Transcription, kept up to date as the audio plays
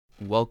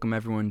Welcome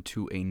everyone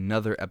to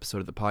another episode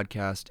of the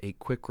podcast. A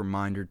quick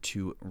reminder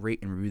to rate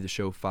and review the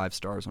show 5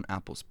 stars on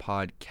Apple's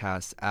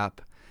podcast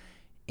app,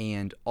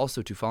 and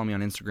also to follow me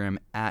on Instagram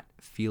at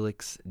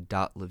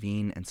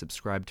felix.levine and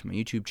subscribe to my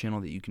YouTube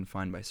channel that you can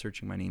find by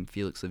searching my name,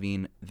 Felix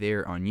Levine,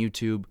 there on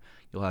YouTube.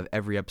 You'll have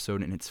every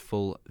episode in its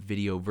full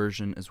video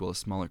version, as well as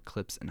smaller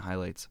clips and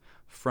highlights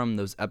from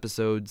those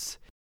episodes.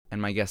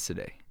 And my guest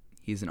today,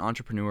 he's an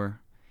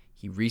entrepreneur.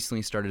 He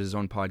recently started his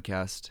own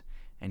podcast,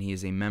 and he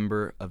is a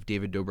member of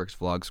David Dobrik's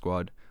Vlog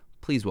Squad.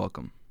 Please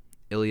welcome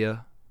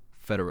Ilya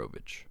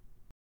Fedorovich.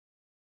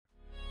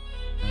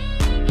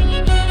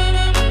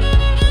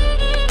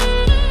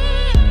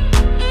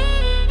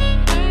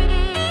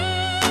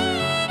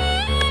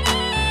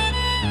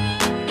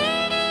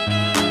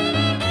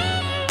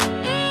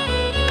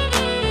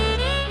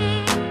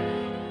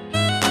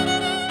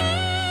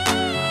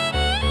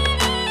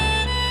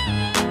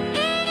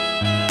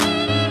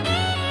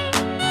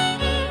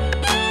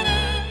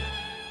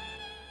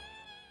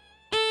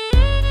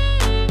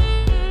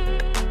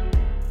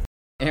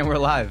 And we're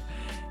live.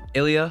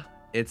 Ilya,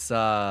 it's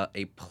a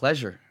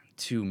pleasure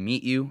to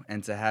meet you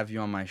and to have you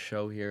on my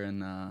show here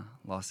in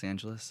Los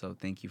Angeles. So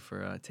thank you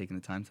for taking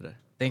the time today.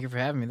 Thank you for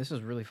having me. This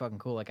is really fucking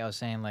cool. Like I was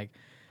saying, I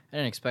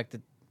didn't expect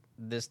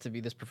this to be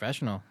this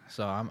professional.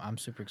 So I'm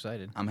super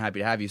excited. I'm happy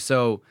to have you.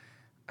 So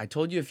I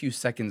told you a few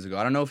seconds ago,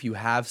 I don't know if you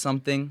have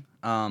something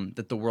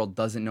that the world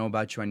doesn't know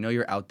about you. I know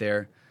you're out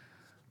there.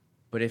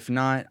 But if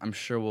not, I'm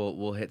sure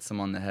we'll hit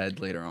some on the head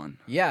later on.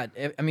 Yeah,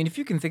 I mean, if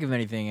you can think of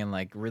anything and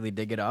really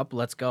dig it up,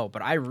 let's go.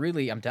 But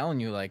I'm telling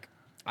you,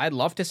 I'd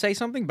love to say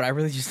something, but I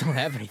really just don't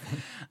have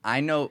anything. I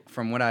know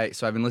from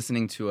so I've been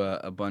listening to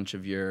a bunch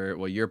of your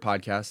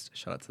podcast.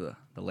 Shout out to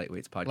the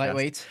Lightweights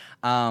podcast.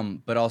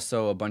 Lightweights. But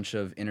also a bunch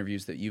of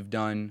interviews that you've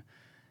done.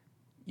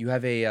 You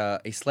have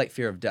a slight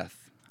fear of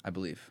death, I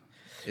believe.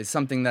 Is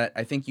something that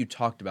I think you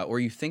talked about, or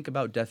you think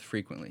about death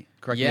frequently.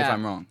 Correct me if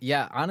I'm wrong.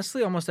 Yeah,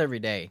 honestly, almost every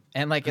day.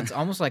 And it's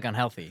almost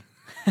unhealthy.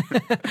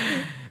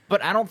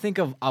 But I don't think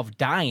of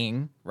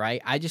dying,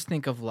 right? I just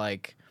think of what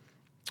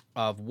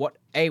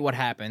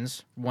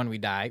happens when we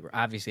die.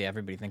 Obviously,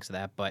 everybody thinks of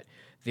that. But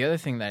the other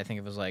thing that I think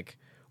of is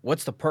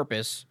what's the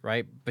purpose,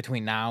 right,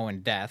 between now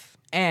and death?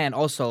 And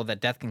also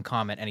that death can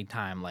come at any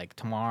time, like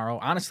tomorrow.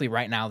 Honestly,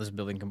 right now, this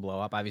building can blow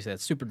up. Obviously,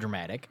 that's super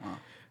dramatic. Wow.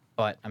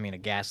 But I mean, a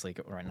gas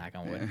leak, right? Knock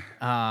on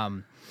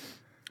wood.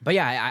 But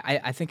yeah,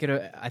 I think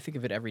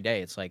of it every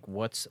day. It's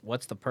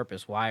what's the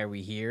purpose? Why are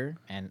we here?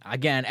 And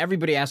again,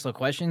 everybody asks the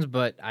questions,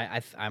 but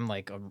I'm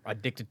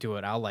addicted to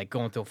it. I'll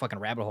go into a fucking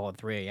rabbit hole at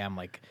 3 a.m.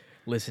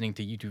 Listening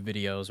to YouTube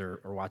videos or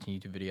watching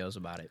YouTube videos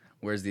about it.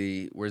 Where's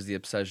the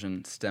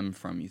obsession stem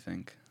from, you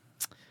think?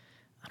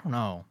 I don't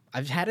know.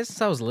 I've had it since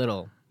I was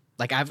little.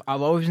 I've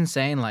always been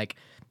saying it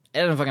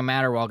doesn't fucking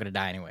matter. We're all gonna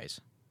die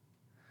anyways.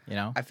 You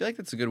know? I feel like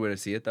that's a good way to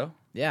see it, though.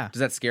 Yeah. Does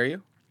that scare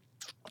you?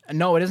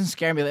 No, it doesn't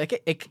scare me.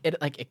 It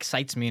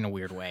excites me in a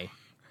weird way.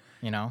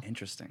 You know?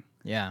 Interesting.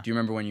 Yeah. Do you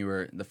remember when you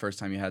were the first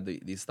time you had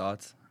these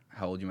thoughts?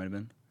 How old you might have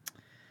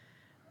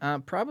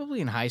been?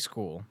 Probably in high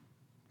school.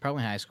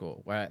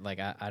 Where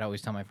I'd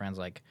always tell my friends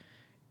I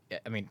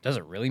mean, does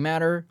it really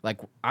matter?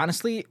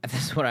 Honestly,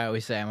 this is what I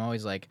always say. I'm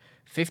always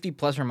 50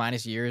 plus or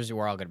minus years,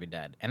 we're all gonna be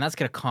dead, and that's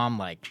gonna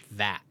come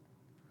that.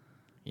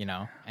 You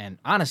know? And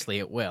honestly,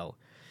 it will.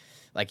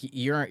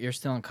 You're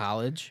still in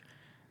college.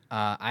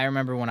 I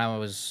remember when I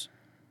was,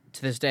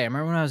 to this day, I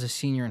remember when I was a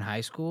senior in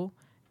high school,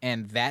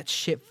 and that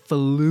shit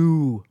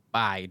flew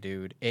by,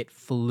 dude. It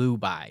flew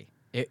by.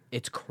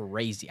 It's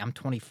crazy. I'm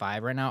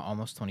 25 right now,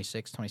 almost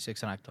 26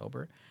 in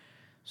October.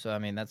 So, I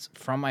mean, that's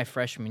from my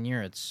freshman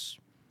year. It's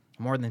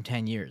more than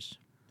 10 years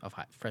of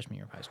freshman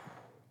year of high school.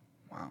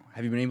 Wow.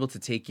 Have you been able to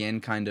take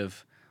in kind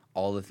of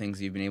all the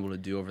things you've been able to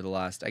do over the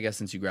last, I guess,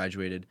 since you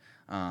graduated,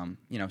 7,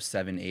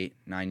 8,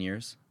 9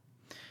 years?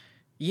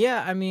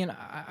 Yeah, I mean,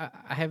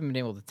 I haven't been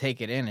able to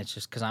take it in. It's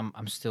just because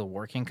I'm still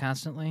working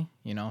constantly,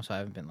 so I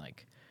haven't been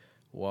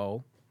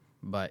whoa.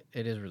 But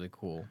it is really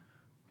cool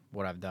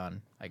what I've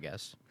done, I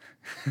guess.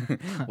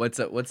 What's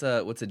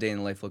a day in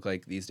the life look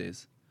like these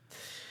days?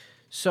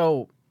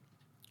 So,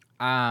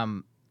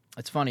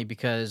 it's funny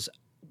because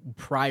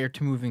prior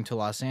to moving to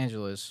Los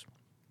Angeles,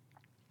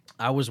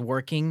 I was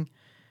working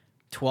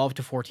 12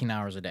 to 14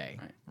 hours a day,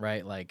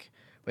 right?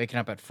 Waking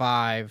up at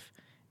 5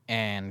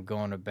 and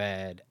going to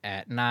bed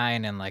at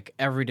 9, and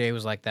every day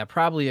was like that,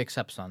 probably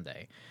except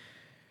Sunday.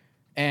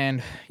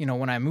 And,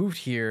 when I moved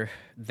here,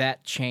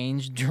 that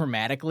changed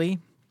dramatically,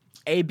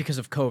 because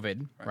of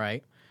COVID,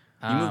 right?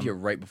 You moved here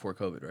right before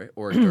COVID, right?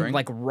 Or during?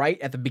 Right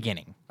at the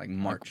beginning.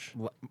 March?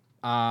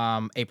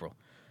 April.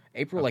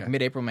 Okay.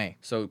 Mid-April, May.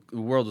 So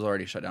the world was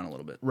already shut down a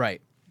little bit.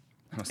 Right.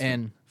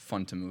 And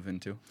fun to move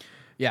into.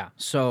 Yeah.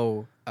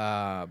 So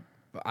I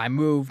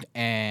moved,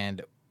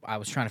 and I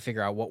was trying to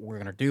figure out what we're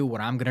going to do, what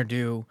I'm going to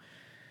do,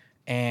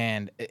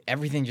 and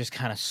everything just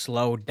kind of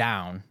slowed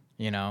down,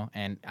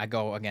 and I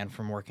go, again,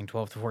 from working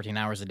 12 to 14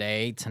 hours a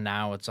day to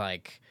now it's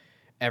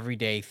every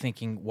day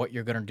thinking what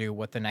you're going to do,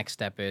 what the next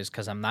step is,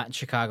 because I'm not in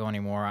Chicago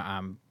anymore.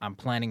 I'm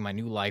planning my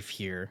new life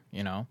here,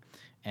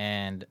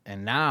 and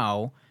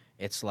now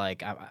it's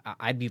like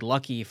I'd be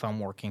lucky if I'm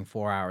working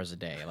 4 hours a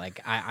day.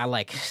 Like I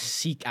like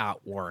seek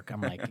out work.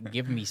 I'm like,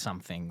 give me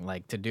something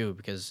like to do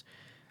because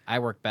I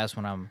work best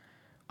when I'm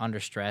under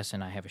stress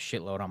and I have a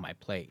shitload on my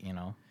plate, you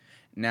know?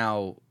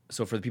 Now,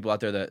 so for the people out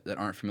there that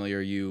aren't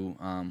familiar, you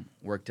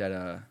worked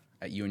at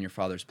you and your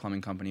father's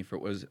plumbing company for,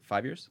 what was it,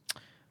 5 years?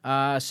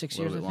 6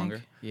 years, I think.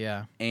 Longer.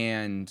 Yeah.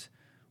 And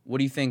what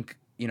do you think,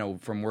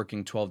 from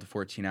working 12 to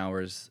 14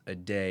 hours a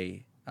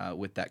day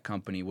with that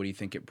company, what do you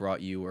think it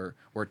brought you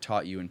or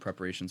taught you in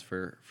preparations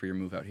for your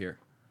move out here?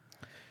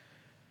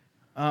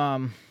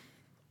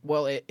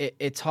 Well,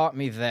 it taught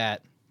me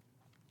that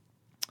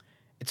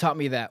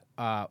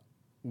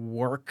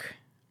work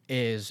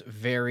is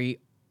very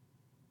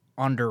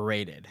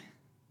underrated.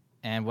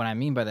 And what I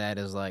mean by that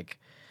is like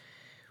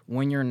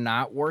when you're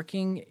not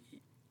working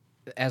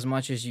as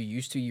much as you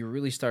used to, you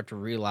really start to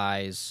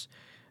realize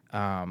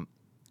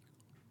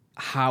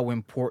how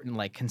important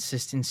like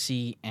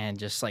consistency and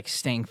just like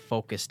staying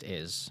focused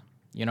is.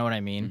 You know what I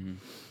mean? Mm-hmm.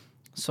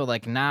 So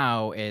like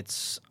now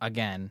it's,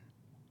 again,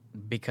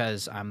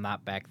 because I'm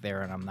not back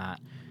there and I'm not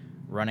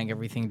running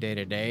everything day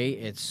to day,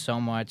 it's so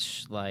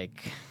much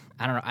like,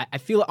 I don't know, I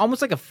feel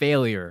almost like a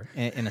failure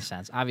in a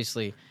sense.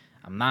 Obviously,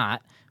 I'm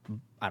not.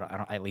 I don't.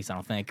 At least I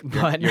don't think.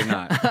 But You're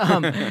not.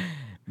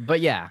 But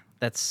yeah,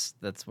 that's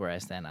where I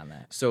stand on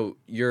that. So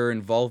your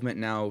involvement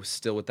now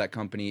still with that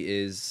company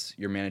is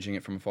you're managing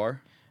it from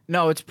afar?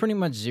 No, it's pretty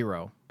much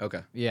zero.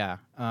 Okay. Yeah.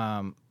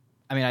 I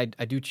mean,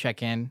 I do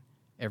check in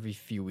every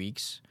few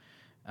weeks.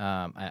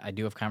 I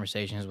do have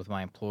conversations with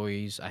my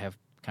employees. I have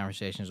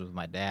conversations with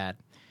my dad.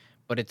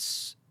 But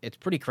it's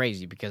pretty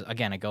crazy because,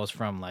 again, it goes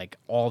from, like,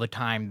 all the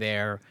time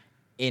there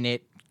in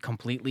it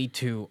completely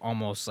to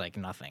almost, like,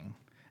 nothing.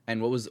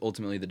 And what was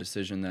ultimately the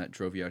decision that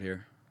drove you out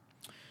here?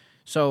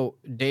 So,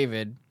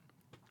 David,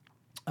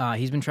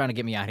 he's been trying to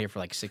get me out here for,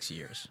 like, 6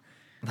 years.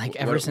 Like,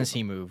 ever since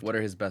he moved. What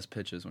are his best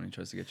pitches when he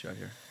tries to get you out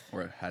here?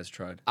 Or has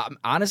tried?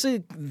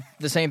 Honestly,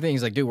 the same thing.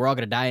 He's like, dude, we're all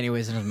going to die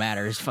anyways. It doesn't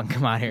matter. Just fucking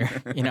come out here.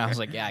 I was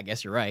like, yeah, I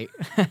guess you're right.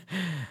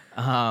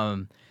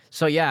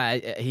 So, yeah,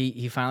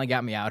 he finally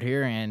got me out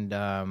here,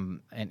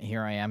 and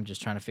here I am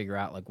just trying to figure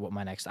out, like, what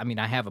my next... I mean,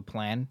 I have a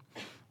plan,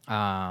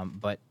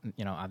 but,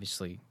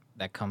 obviously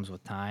that comes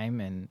with time,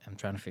 and I'm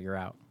trying to figure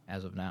out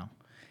as of now.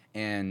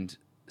 And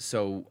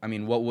so, I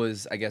mean, what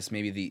was, I guess,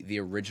 maybe the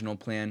original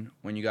plan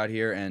when you got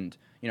here, and...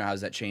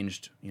 how's that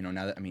changed,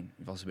 now that, I mean,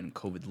 you've also been in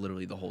COVID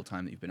literally the whole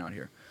time that you've been out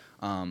here.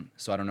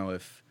 So I don't know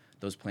if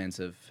those plans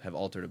have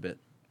altered a bit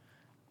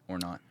or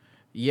not.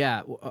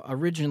 Yeah,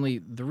 originally,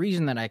 the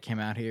reason that I came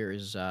out here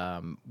is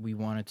we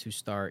wanted to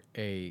start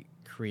a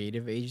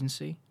creative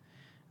agency.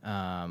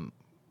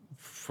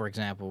 For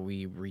example,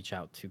 we reach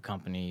out to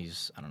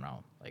companies, I don't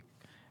know, like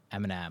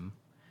M&M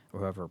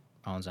or whoever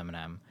owns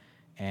M&M,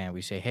 and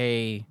we say,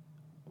 hey,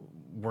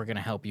 we're going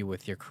to help you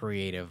with your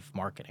creative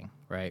marketing,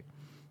 right?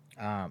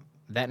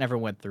 That never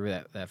went through.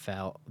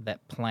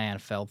 That plan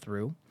fell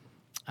through,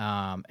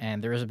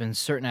 and there has been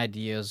certain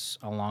ideas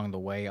along the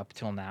way up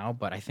till now.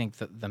 But I think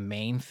that the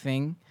main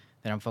thing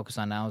that I'm focused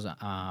on now is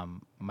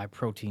my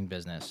protein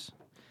business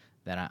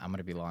that I'm going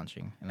to be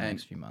launching in the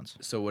next few months.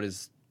 So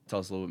tell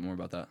us a little bit more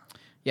about that.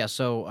 Yeah.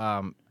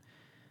 So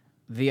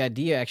the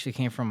idea actually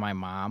came from my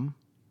mom,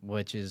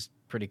 which is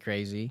pretty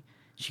crazy.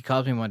 She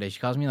calls me one day. She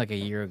calls me like a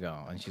year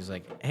ago, and she's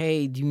like,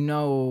 "Hey, do you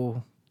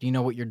know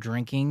what you're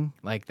drinking?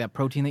 Like that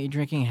protein that you're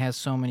drinking has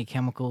so many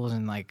chemicals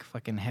and like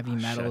fucking heavy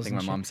metals." Shit, I think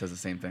and my mom says the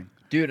same thing.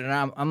 Dude, and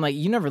I'm like,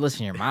 you never listen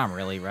to your mom,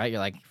 really, right? You're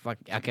like, fuck,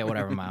 okay,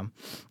 whatever, mom.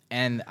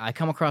 And I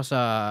come across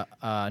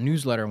a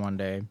newsletter one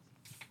day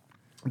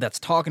that's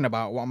talking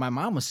about what my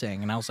mom was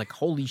saying, and I was like,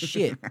 holy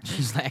shit.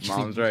 She's like,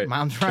 actually, Mom's right.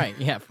 Mom's right.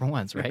 Yeah, for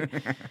once, right?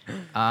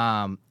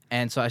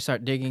 And so I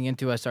start digging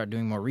into it. I start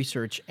doing more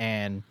research,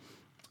 and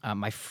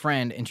my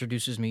friend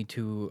introduces me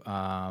to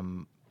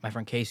my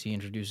friend Casey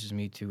introduces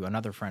me to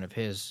another friend of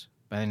his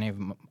by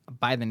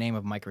the name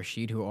of Mike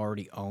Rashid, who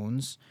already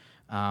owns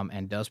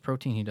and does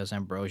protein. He does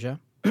Ambrosia,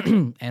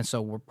 and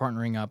so we're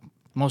partnering up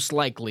most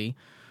likely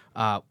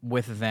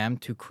with them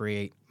to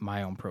create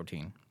my own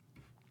protein.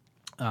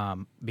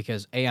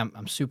 Because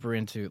I'm super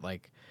into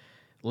like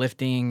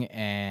lifting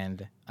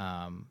and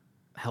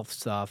health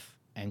stuff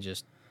and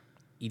just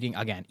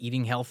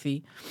eating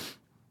healthy.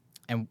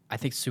 And I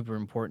think it's super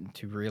important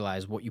to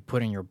realize what you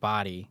put in your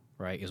body,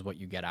 right, is what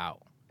you get out.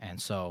 And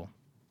so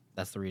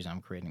that's the reason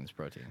I'm creating this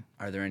protein.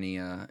 Are there any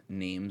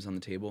names on the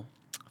table?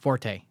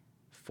 Forte.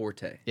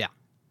 Forte. Yeah.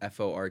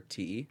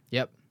 Forte?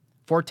 Yep.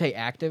 Forte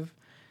Active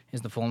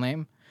is the full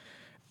name.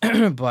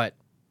 But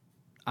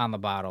on the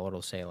bottle,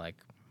 it'll say like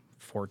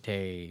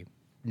Forte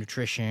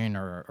Nutrition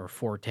or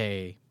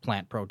Forte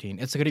Plant Protein.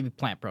 It's going to be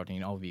plant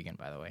protein, all vegan,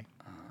 by the way.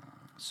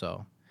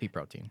 So, pea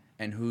protein.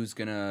 And who's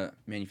going to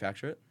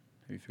manufacture it?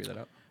 Have you figured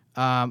that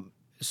out?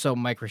 So,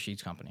 Mike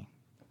Rashid's company.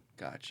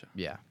 Gotcha.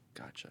 Yeah.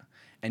 Gotcha.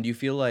 And do you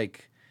feel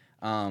like,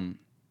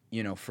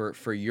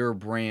 for your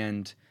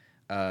brand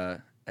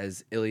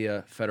as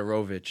Ilya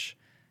Fedorovich,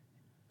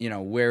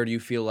 where do you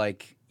feel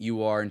like,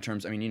 you are in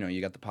terms, I mean,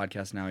 you got the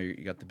podcast now, you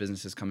got the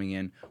businesses coming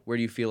in. Where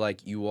do you feel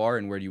like you are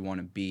and where do you want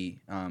to be,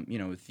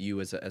 with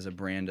you as a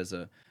brand, as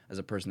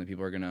a person that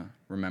people are going to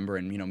remember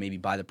and, maybe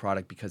buy the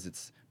product because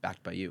it's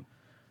backed by you?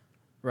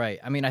 Right.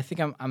 I mean, I think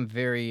I'm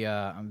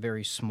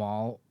very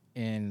small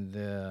in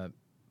the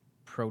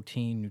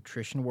protein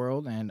nutrition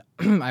world, and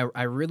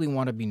I really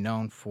want to be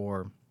known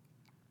for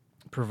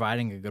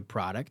providing a good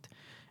product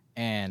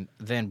and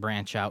then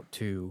branch out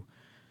to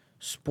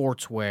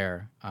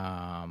sportswear,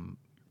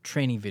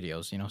 training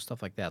videos,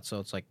 stuff like that. So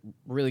it's like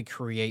really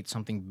create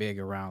something big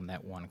around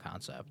that one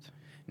concept.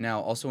 Now,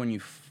 also when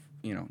you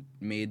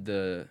made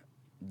the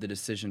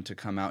decision to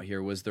come out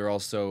here, was there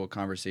also a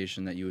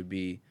conversation that you would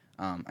be,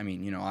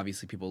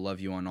 obviously people love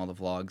you on all the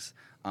vlogs.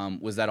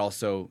 Was that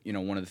also,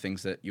 one of the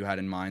things that you had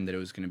in mind, that it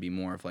was going to be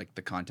more of like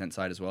the content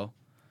side as well?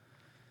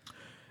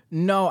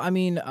 No, I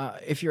mean,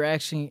 if you're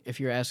asking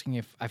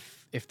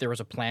if there was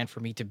a plan for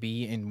me to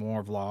be in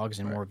more vlogs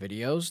and more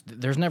videos,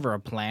 there's never a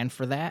plan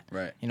for that.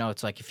 Right.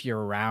 It's like if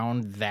you're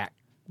around that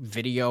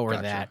video or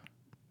that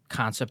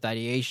concept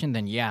ideation,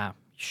 then yeah,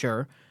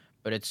 sure.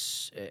 But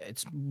it's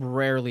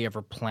rarely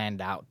ever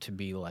planned out to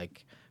be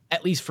like,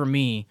 at least for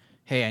me,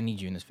 hey, I need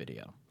you in this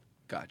video.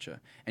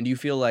 Gotcha. And do you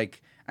feel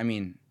like, I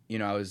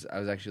was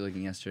actually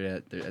looking yesterday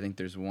at, I think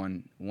there's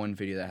one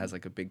video that has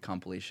like a big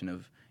compilation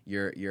of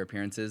your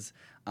appearances.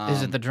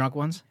 Is it the drunk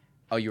ones?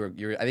 Oh, I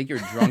think you're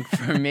drunk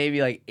for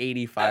maybe like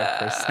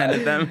 85%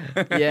 of them.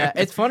 Yeah,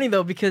 it's funny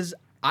though because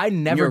I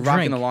never You're drink.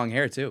 rocking the long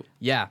hair too.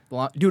 Yeah,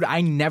 dude,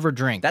 I never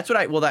drink. That's what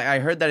I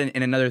heard that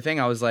in another thing.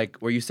 I was like,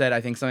 where you said,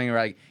 I think something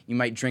like you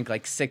might drink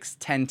like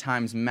 6-10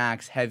 times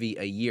max heavy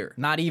a year.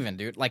 Not even,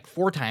 dude. Like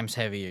 4 times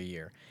heavy a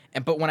year.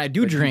 But when I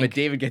do drink, but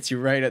David gets you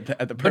right at the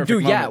perfect but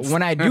dude, moments. yeah,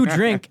 when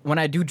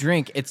I do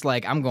drink, it's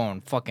like I'm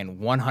going fucking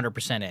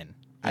 100% in.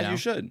 As you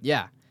should.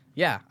 Yeah.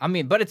 Yeah, I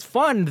mean, but it's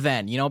fun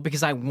then,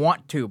 because I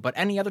want to. But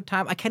any other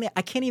time, I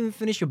can't even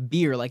finish a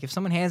beer. Like if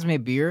someone hands me a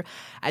beer,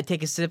 I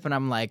take a sip and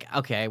I'm like,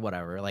 okay,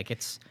 whatever. Like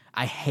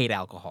I hate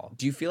alcohol.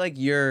 Do you feel like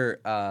you're?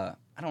 I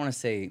don't want to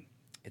say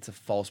it's a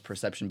false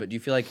perception, but do you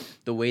feel like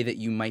the way that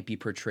you might be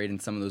portrayed in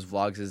some of those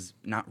vlogs is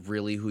not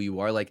really who you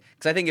are? Like,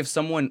 because I think if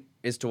someone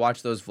is to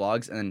watch those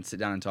vlogs and then sit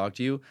down and talk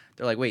to you,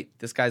 they're like, wait,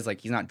 this guy's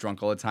like, he's not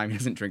drunk all the time. He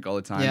doesn't drink all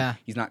the time. Yeah.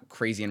 He's not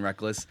crazy and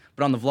reckless.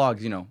 But on the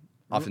vlogs,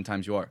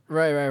 oftentimes you are.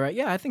 Right.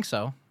 Yeah, I think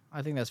so.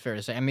 I think that's fair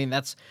to say. I mean,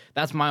 that's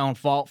my own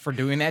fault for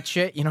doing that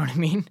shit. You know what I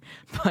mean?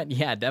 But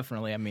yeah,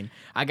 definitely. I mean,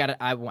 I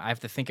have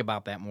to think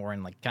about that more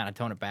and like kind of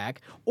tone it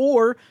back,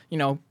 or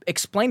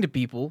explain to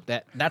people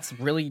that that's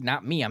really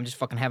not me. I'm just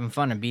fucking having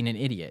fun and being an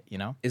idiot.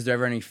 Is there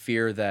ever any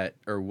fear that,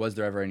 or was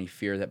there ever any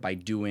fear that by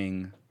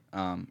doing,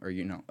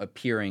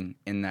 appearing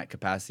in that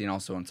capacity and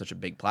also on such a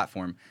big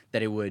platform,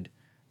 that it would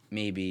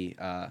maybe,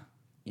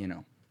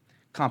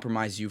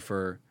 compromise you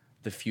for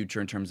the future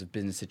in terms of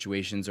business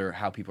situations or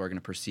how people are going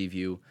to perceive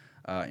you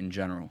in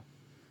general?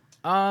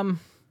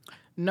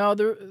 No,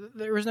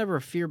 there was never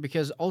a fear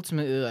because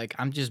ultimately, like,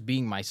 I'm just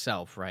being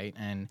myself, right?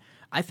 And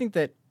I think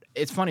that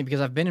it's funny because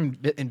I've been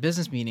in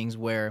business meetings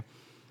where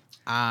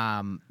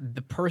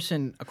the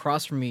person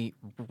across from me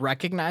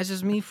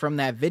recognizes me from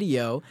that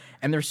video,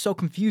 and they're so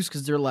confused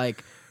because they're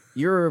like,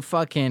 you're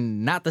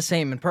fucking not the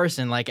same in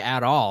person, like,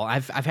 at all.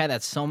 I've had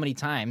that so many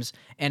times,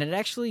 and it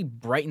actually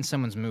brightens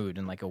someone's mood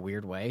in, like, a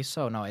weird way.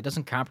 So, no, it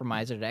doesn't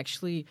compromise it. It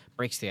actually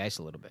breaks the ice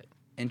a little bit.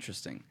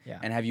 Interesting. Yeah.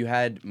 And have you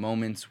had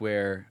moments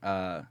where,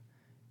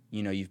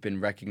 you've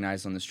been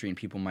recognized on the street and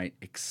people might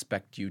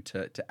expect you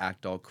to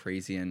act all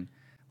crazy and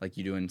like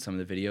you do in some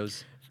of the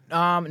videos?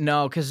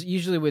 No, because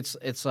usually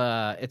it's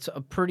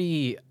a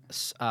pretty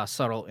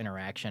subtle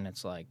interaction.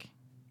 It's like,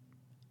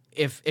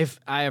 if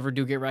I ever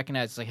do get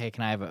recognized, it's like, hey,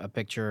 can I have a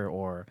picture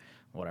or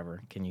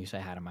whatever? Can you say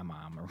hi to my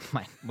mom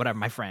or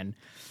my friend?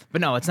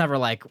 But no, it's never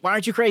like, why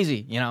aren't you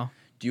crazy?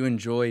 Do you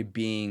enjoy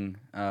being,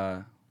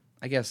 I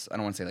guess I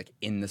don't want to say like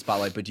in the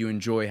spotlight, but do you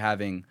enjoy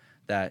having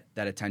that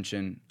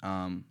attention,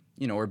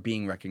 or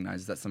being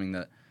recognized? Is that something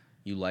that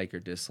you like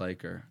or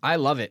dislike? Or I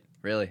love it.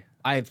 Really?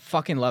 I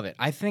fucking love it.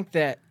 I think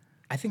that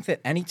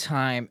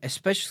anytime,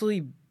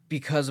 especially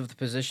because of the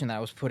position that I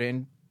was put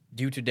in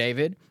due to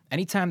David,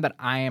 anytime that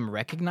I am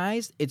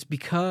recognized, it's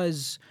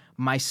because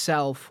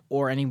myself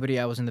or anybody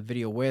I was in the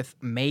video with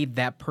made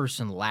that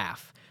person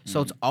laugh.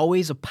 So it's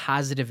always a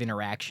positive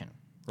interaction,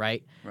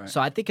 right?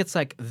 So I think it's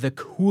like the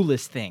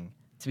coolest thing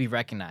to be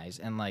recognized.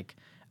 And like,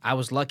 I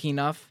was lucky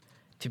enough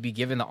to be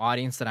given the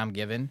audience that I'm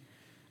given.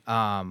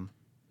 I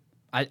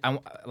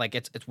like,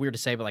 it's weird to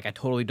say, but like, I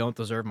totally don't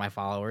deserve my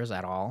followers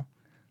at all.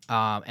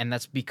 And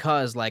that's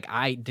because like,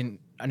 I didn't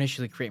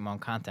initially create my own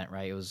content,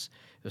 right? It was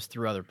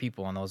through other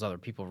people, and those other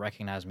people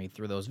recognized me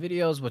through those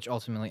videos, which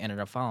ultimately ended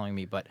up following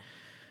me. But,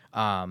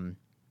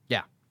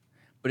 yeah.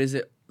 But is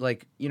it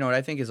like, what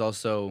I think is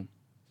also,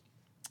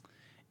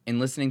 in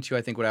listening to you,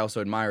 I think what I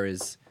also admire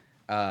is,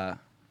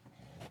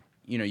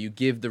 you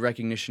give the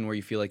recognition where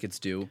you feel like it's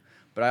due.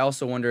 But I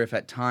also wonder if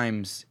at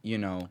times,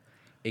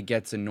 it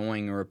gets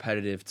annoying or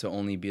repetitive to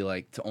only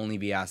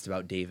be asked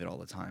about David all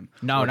the time.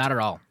 No, not at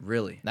all.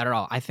 Really? Not at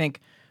all. I think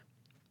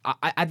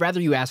I'd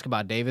rather you ask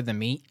about David than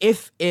me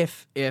if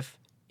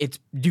it's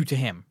due to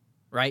him,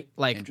 right?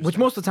 Like, which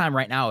most of the time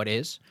right now it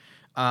is.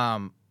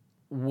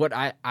 What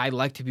I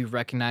like to be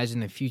recognized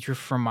in the future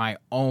for my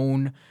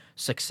own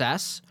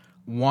success,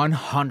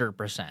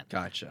 100%.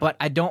 Gotcha. But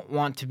I don't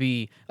want to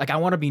be like, I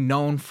want to be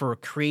known for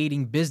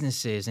creating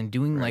businesses and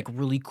doing like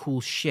really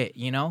cool shit,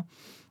 you know?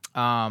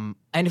 And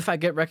if I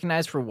get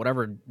recognized for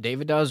whatever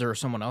David does or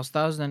someone else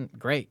does, then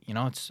great. You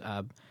know, it's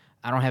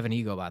I don't have an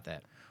ego about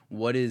that.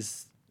 What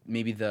is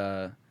maybe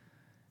the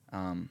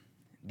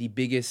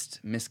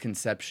biggest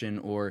misconception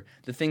or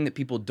the thing that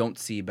people don't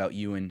see about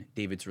you and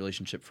David's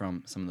relationship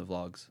from some of the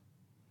vlogs?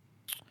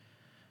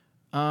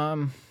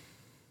 I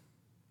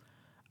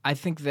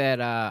think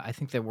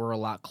that we're a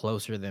lot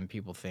closer than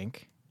people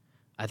think.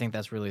 I think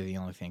that's really the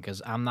only thing,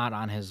 because I'm not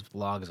on his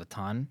vlogs a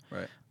ton.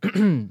 Right.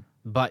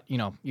 But, you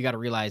know, you got to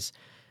realize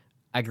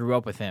I grew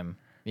up with him,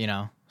 you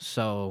know,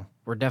 so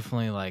we're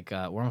definitely like,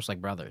 we're almost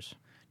like brothers.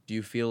 Do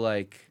you feel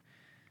like,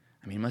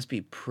 I mean, it must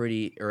be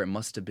pretty, or it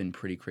must have been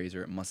pretty crazy,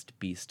 or it must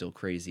be still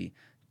crazy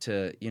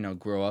to, you know,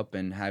 grow up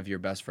and have your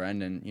best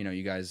friend and, you know,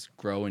 you guys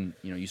grow and,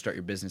 you know, you start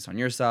your business on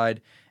your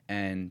side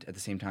and at the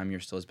same time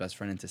you're still his best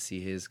friend, and to see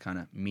his kind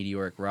of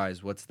meteoric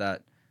rise. What's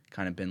that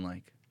kind of been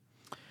like?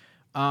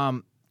 I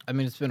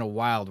mean, it's been a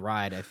wild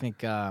ride. I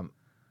think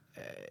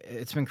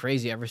it's been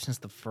crazy ever since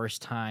the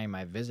first time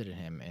I visited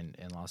him in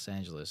Los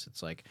Angeles.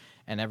 It's like,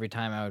 and every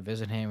time I would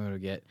visit him, it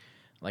would get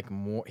like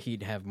more.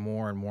 He'd have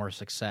more and more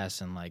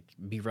success and like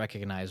be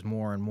recognized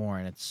more and more.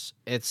 And it's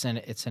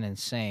an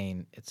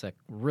insane. It's a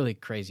really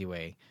crazy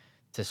way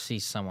to see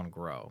someone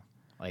grow.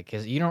 Like,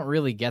 'cause you don't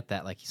really get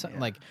that. Like,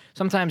 like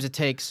sometimes it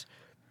takes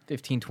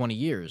 15, 20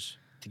 years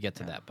to get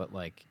to that. But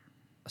like,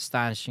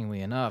 astonishingly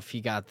enough,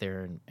 he got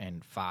there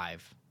in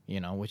 5. You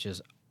know, which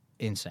is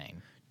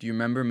insane. Do you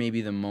remember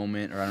maybe the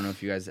moment, or I don't know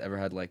if you guys ever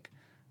had like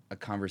a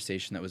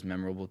conversation that was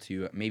memorable to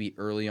you, maybe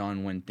early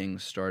on when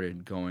things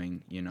started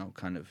going, you know,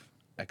 kind of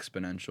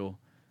exponential?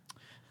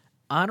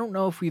 I don't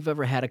know if we've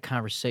ever had a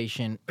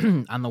conversation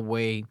on the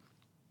way.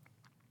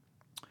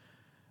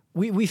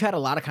 We've had a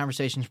lot of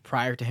conversations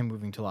prior to him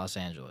moving to Los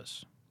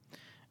Angeles.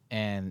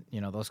 And, you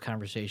know, those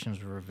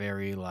conversations were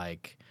very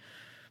like,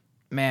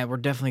 man, we're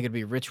definitely going to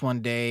be rich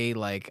one day.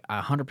 Like,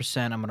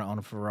 100% I'm going to own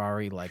a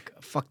Ferrari. Like,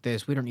 fuck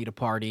this. We don't need a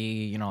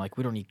party. You know, like,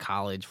 we don't need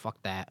college. Fuck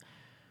that.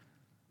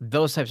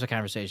 Those types of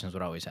conversations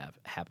would always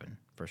happen,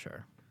 for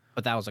sure.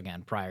 But that was,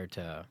 again, prior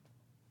to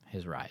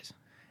his rise.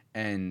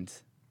 And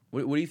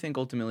what do you think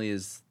ultimately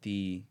is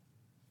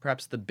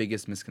perhaps the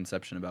biggest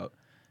misconception about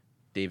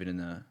David in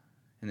the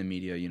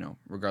media, you know,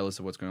 regardless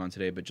of what's going on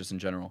today, but just in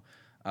general,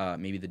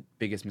 maybe the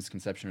biggest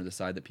misconception or the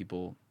side that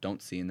people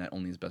don't see and that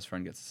only his best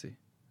friend gets to see?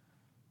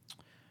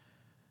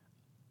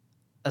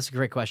 That's a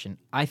great question.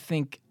 I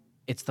think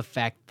it's the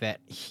fact that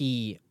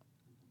he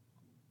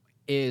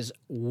is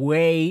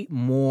way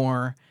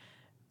more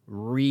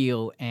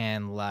real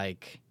and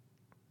like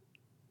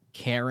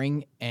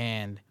caring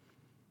and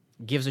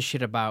gives a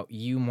shit about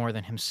you more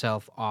than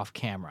himself off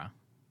camera.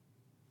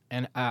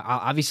 And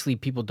obviously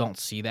people don't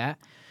see that.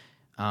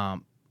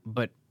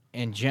 But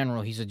in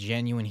general, he's a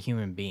genuine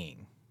human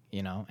being,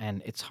 you know,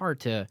 and it's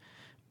hard to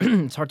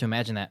it's hard to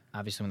imagine that,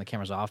 obviously, when the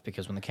camera's off,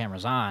 because when the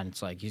camera's on,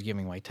 it's like he's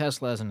giving away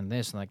Teslas and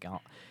this and like, and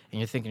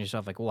you're thinking to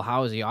yourself like, well,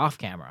 how is he off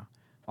camera?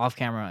 Off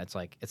camera, it's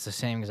like it's the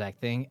same exact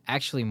thing,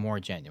 actually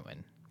more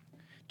genuine.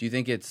 Do you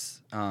think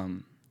it's? I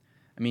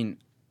mean,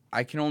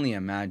 I can only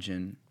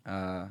imagine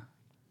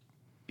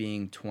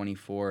being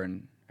 24,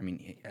 and I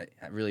mean,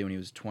 really, when he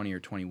was 20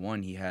 or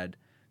 21, he had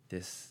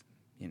this,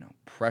 you know,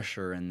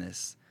 pressure and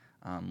this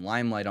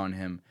limelight on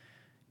him.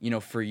 You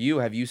know, for you,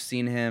 have you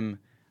seen him?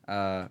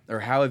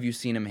 Or how have you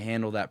seen him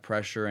handle that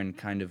pressure and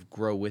kind of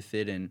grow with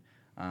it and,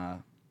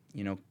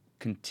 you know,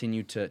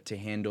 continue to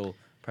handle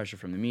pressure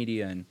from the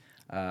media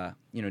and,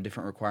 you know,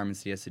 different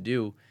requirements he has to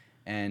do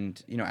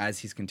and, you know, as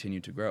he's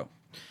continued to grow?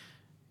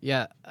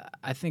 Yeah,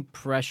 I think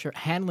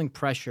handling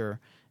pressure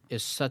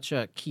is such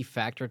a key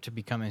factor to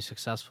becoming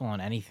successful in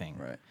anything.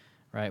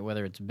 Right?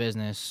 Whether it's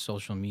business,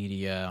 social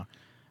media,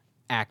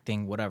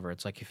 acting, whatever.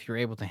 It's like if you're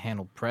able to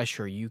handle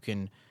pressure, you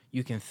can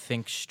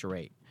think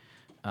straight.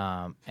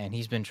 And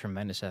he's been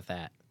tremendous at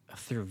that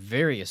through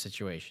various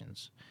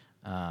situations.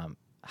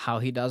 How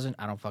he doesn't,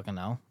 I don't fucking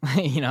know,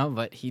 you know,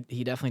 but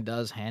he definitely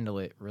does handle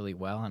it really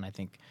well, and I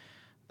think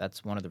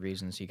that's one of the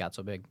reasons he got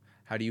so big.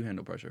 How do you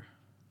handle pressure?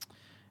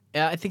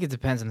 Yeah, I think it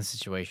depends on the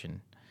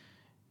situation.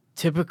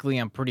 Typically,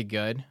 I'm pretty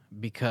good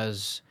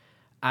because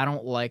I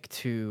don't like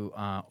to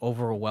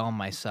overwhelm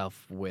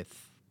myself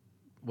with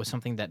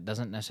something that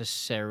doesn't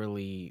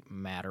necessarily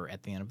matter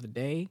at the end of the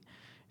day.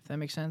 If that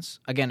makes sense.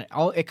 Again,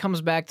 it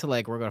comes back to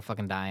like we're gonna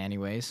fucking die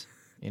anyways.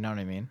 You know what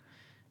I mean?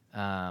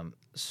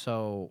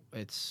 So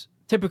it's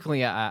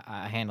typically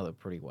I handle it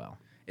pretty well.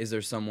 Is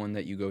there someone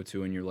that you go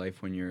to in your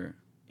life when you're,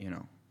 you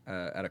know,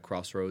 at a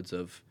crossroads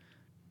of,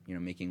 you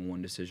know, making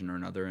one decision or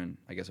another, and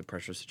I guess a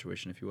pressure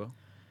situation, if you will?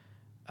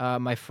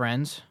 My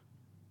friends,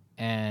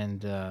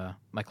 and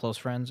my close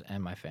friends,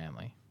 and my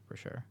family for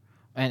sure.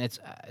 And it's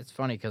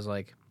funny because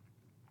like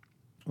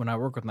when I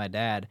work with my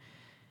dad,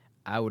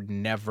 I would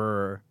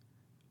never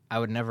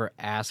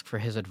ask for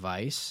his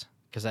advice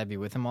because I'd be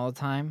with him all the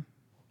time.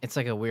 It's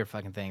like a weird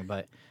fucking thing,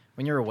 but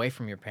when you're away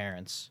from your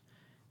parents,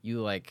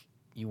 you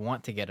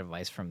want to get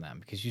advice from them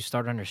because you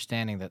start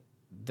understanding that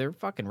they're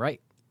fucking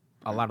right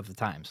a lot of the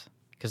times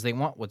because they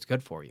want what's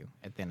good for you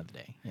at the end of the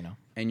day, you know?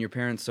 And your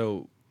parents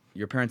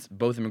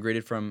both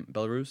immigrated from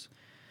Belarus?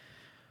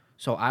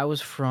 So I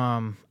was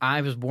born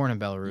in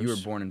Belarus. You were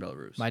born in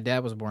Belarus. My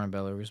dad was born in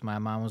Belarus. My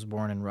mom was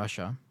born in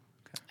Russia.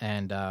 Okay.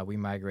 And we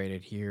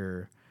migrated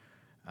here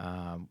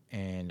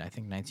in, I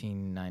think,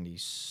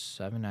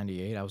 1997,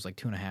 98. I was like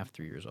 2.5,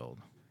 3 years old.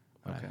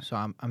 Okay. So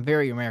I'm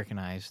very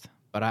Americanized,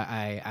 but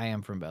I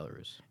am from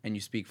Belarus. And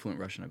you speak fluent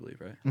Russian, I believe,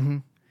 right? Mm-hmm.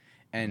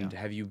 And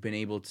have you been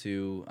able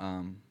to,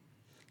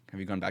 have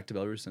you gone back to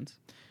Belarus since?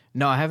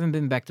 No, I haven't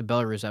been back to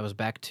Belarus.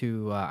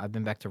 I've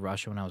been back to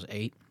Russia when I was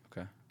 8.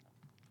 Okay.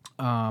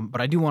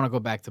 But I do want to go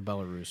back to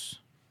Belarus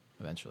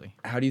eventually.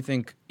 How do you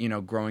think,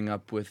 growing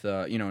up with,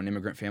 an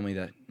immigrant family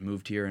that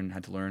moved here and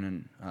had to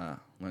learn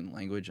the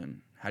language,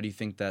 and how do you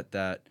think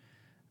that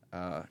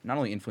not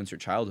only influenced your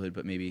childhood,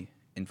 but maybe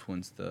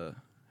influenced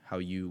how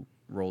you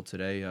roll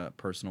today,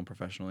 personal,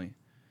 professionally?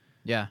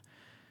 Yeah.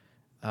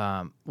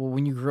 Well,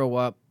 when you grow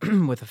up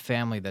with a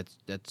family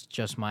that's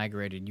just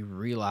migrated, you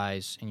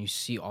realize and you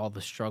see all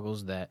the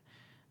struggles that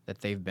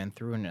they've been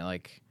through, and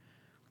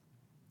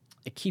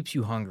it keeps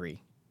you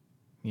hungry,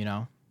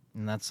 And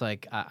that's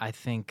I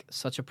think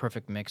such a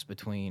perfect mix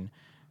between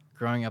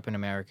growing up in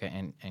America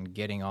and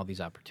getting all these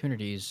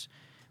opportunities,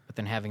 but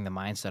then having the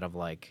mindset of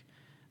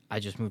I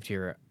just moved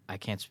here, I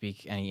can't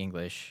speak any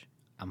English,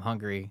 I'm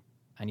hungry,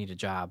 I need a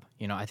job.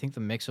 I think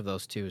the mix of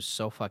those two is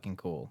so fucking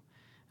cool.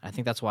 I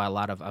think that's why I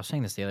was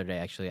saying this the other day,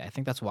 actually. I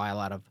think that's why a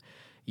lot of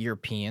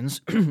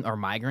Europeans or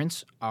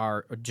migrants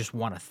just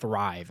want to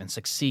thrive and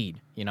succeed,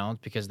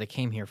 because they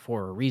came here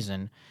for a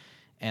reason.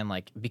 And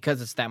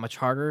because it's that much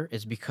harder,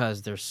 it's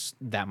because they're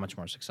that much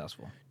more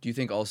successful. Do you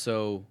think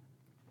also,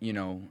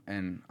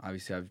 and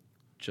obviously I've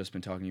just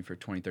been talking to you for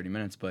 20, 30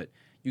 minutes, but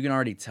you can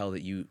already tell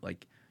that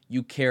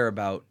you care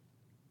about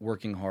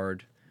working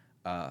hard,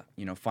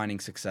 finding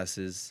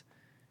successes.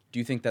 Do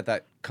you think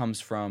that comes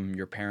from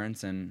your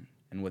parents and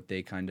what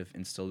they kind of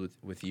instilled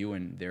with you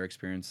and their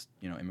experience,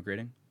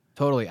 immigrating?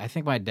 Totally. I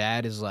think my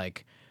dad is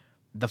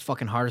the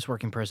fucking hardest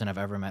working person I've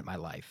ever met in my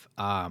life.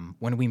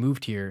 When we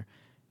moved here,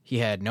 he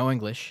had no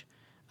English.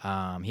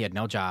 He had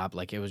no job.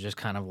 It was just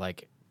kind of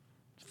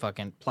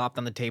fucking plopped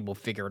on the table,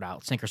 figure it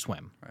out, sink or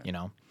swim,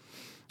 right.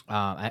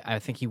 I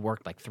think he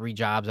worked 3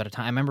 jobs at a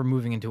time. I remember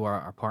moving into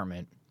our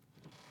apartment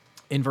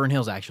in Vernon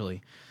Hills,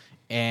 actually,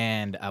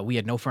 and we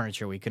had no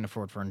furniture. We couldn't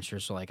afford furniture,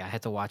 so I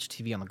had to watch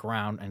TV on the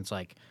ground, and it's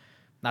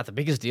not the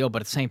biggest deal,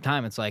 but at the same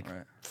time, it's right.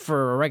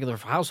 For a regular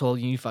household,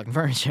 you need fucking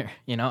furniture,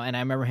 And I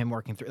remember him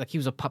working through, he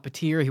was a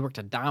puppeteer. He worked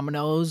at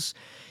Domino's.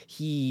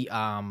 He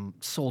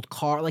sold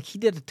car. He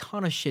did a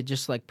ton of shit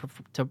just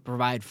to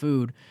provide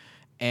food.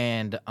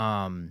 And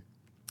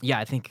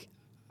I think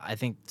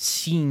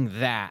seeing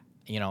that,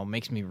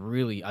 makes me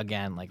really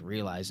again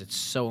realize it's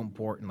so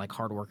important.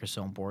 Hard work is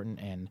so important,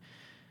 and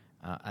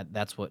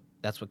that's what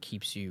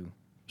keeps you.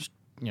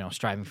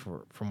 Striving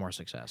for more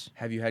success.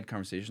 Have you had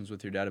conversations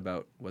with your dad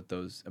about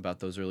those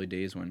early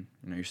days when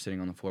you're sitting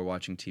on the floor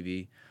watching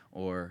TV,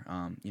 or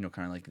kind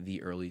of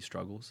the early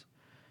struggles?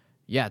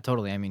 Yeah,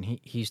 totally. I mean,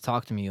 he's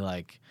talked to me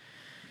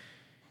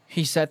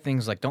he said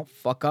things don't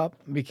fuck up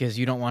because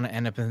you don't want to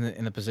end up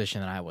in the position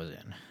that I was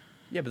in.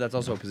 Yeah, but that's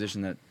also a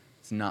position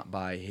that's not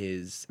by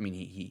his. I mean,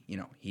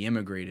 he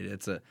immigrated.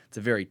 It's a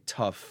very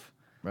tough.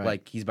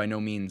 Right. He's by no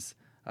means.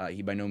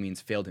 He by no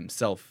means failed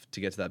himself to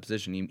get to that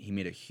position. He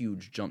made a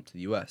huge jump to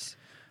the U.S.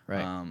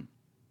 Right.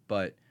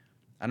 But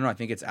I don't know. I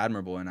think it's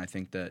admirable, and I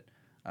think that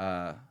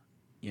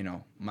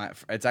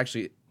it's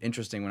actually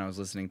interesting when I was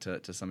listening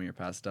to some of your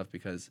past stuff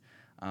because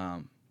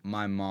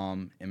my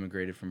mom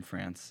immigrated from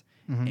France,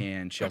 mm-hmm.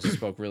 and she also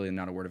spoke really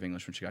not a word of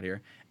English when she got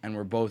here, and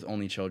we're both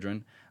only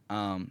children.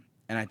 And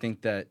I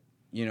think that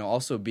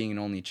also being an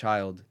only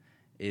child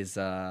is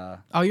oh,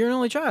 you're an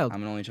only child.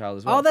 I'm an only child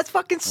as well. Oh, that's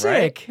fucking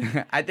sick.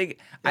 Right? I think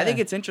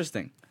it's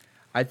interesting.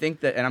 I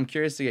think that, and I'm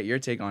curious to get your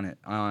take on it,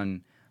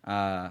 on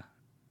how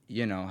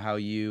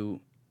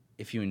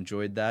if you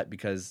enjoyed that,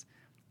 because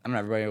I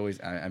don't know,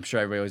 I'm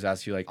sure everybody always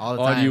asks you all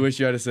the time. Do you wish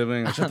you had a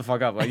sibling? Shut the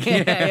fuck up.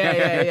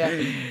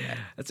 Yeah.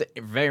 That's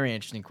a very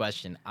interesting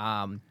question.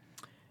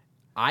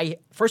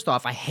 First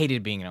off, I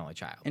hated being an only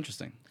child.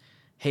 Interesting.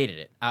 Hated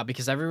it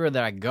because everywhere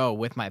that I go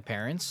with my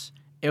parents,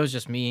 it was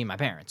just me and my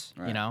parents,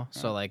 right.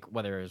 So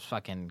whether it was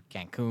fucking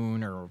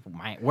Cancun or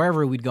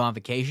wherever we'd go on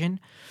vacation,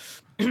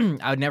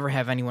 I would never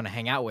have anyone to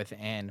hang out with.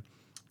 And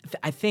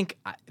I think,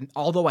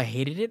 although I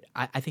hated it,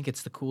 I think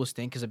it's the coolest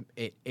thing because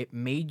it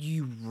made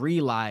you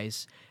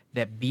realize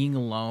that being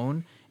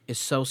alone is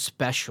so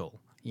special.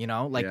 You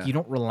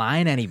don't rely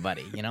on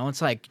anybody.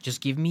 It's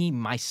just give me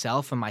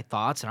myself and my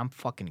thoughts, and I'm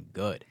fucking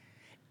good.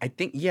 I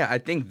think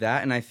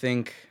that, and I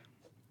think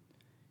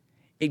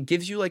it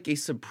gives you a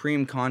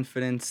supreme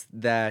confidence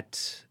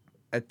that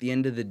at the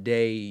end of the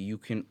day, you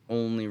can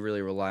only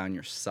really rely on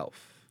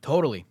yourself.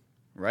 Totally.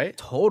 right?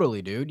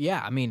 Totally, dude.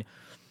 Yeah, I mean,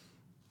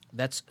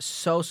 that's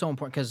so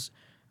important because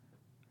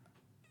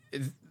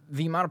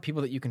the amount of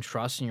people that you can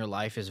trust in your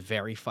life is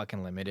very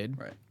fucking limited.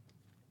 Right.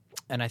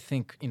 And I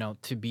think,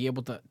 to be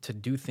able to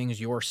do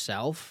things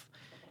yourself,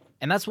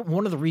 and that's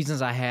one of the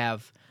reasons I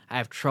have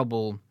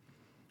trouble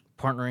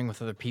partnering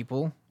with other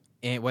people,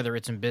 whether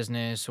it's in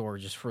business or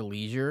just for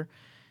leisure,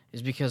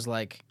 is because,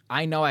 like,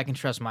 I know I can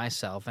trust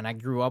myself, and I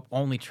grew up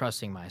only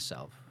trusting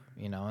myself,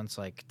 and it's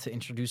like to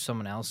introduce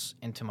someone else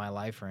into my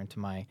life or into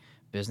my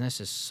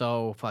business is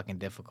so fucking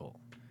difficult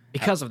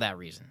because of that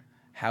reason.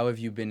 How have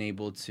you been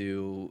able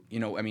to,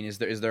 I mean, is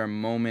there a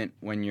moment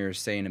when you're,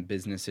 say, in a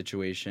business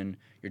situation,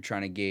 you're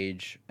trying to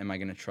gauge, am I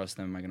going to trust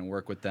them? Am I going to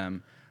work with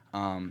them?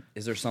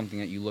 Is there something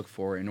that you look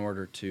for in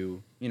order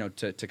to,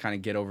 to kind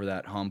of get over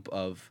that hump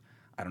of,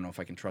 I don't know if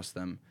I can trust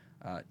them,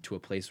 to a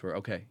place where,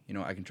 okay,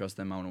 I can trust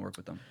them, I want to work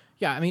with them?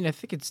 Yeah, I mean, I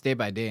think it's day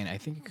by day, and I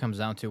think it comes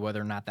down to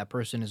whether or not that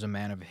person is a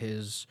man of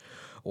his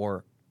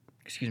or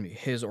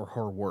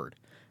her word.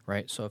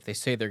 Right, so if they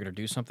say they're going to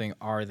do something,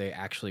 are they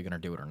actually going to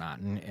do it or not?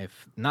 And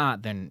if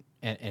not, then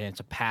and it's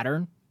a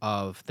pattern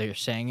of they're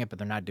saying it but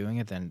they're not doing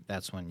it, then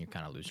that's when you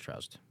kind of lose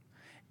trust.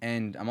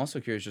 And I'm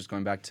also curious, just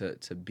going back to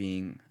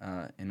being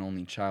an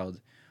only child,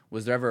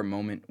 was there ever a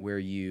moment where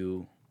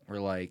you were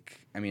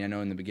like, I mean, I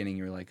know in the beginning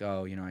you were like,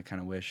 oh, I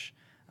kind of wish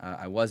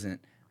I wasn't,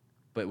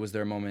 but was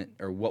there a moment,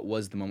 or what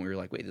was the moment where you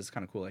were like, wait, this is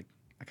kind of cool, like,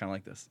 I kind of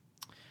like this?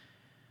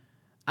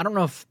 I don't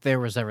know if there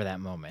was ever that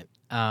moment.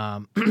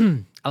 A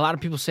lot of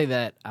people say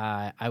that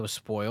I was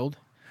spoiled.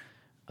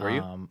 Were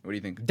you? What do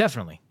you think?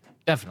 Definitely.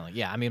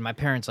 Yeah. I mean, my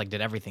parents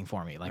did everything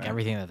for me,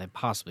 everything that they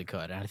possibly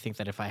could. And I think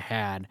that if I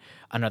had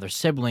another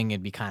sibling,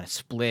 it'd be kind of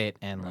split,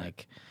 and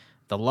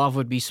the love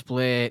would be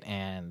split,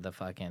 and the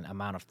fucking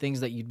amount of things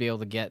that you'd be able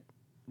to get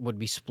would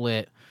be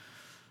split.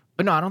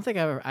 But no, I don't think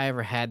I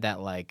ever had that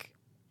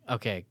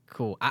okay,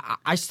 cool.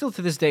 I still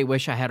to this day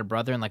wish I had a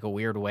brother in a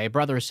weird way,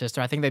 brother or sister.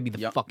 I think that'd be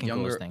the fucking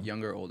coolest thing.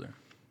 Younger, older?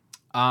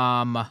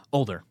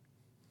 Older.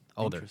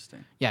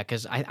 Interesting. Yeah,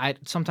 because I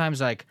sometimes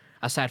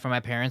aside from my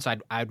parents,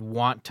 I'd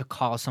want to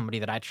call somebody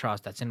that I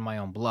trust that's in my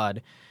own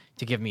blood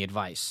to give me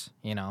advice.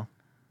 Do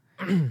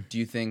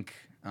you think?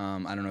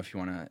 I don't know if you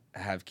want to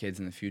have kids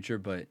in the future,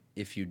 but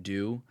if you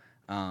do,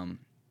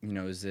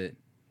 is it?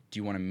 Do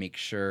you want to make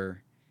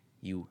sure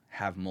you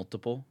have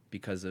multiple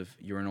because of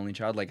you're an only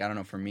child? I don't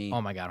know, for me.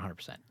 Oh my God,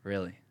 100%.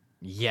 Really?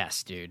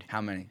 Yes, dude.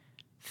 How many?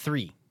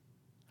 3.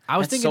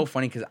 That's so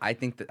funny because I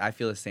think that I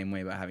feel the same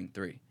way about having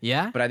 3.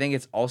 Yeah? But I think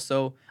it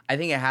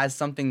has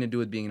something to do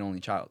with being an only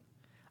child.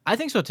 I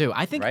think so too.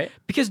 I think right?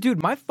 Because,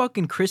 dude, my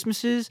fucking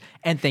Christmases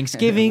and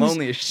Thanksgivings,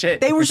 lonely as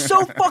shit. They were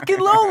so fucking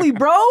lonely,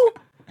 bro.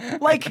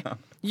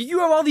 You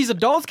have all these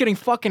adults getting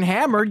fucking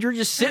hammered. You're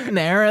just sitting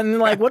there and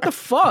what the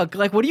fuck?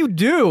 What do you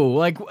do?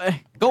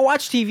 Go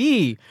watch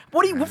TV.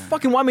 What do you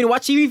fucking want me to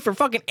watch TV for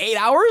fucking 8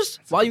 hours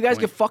while you guys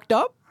get fucked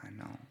up? I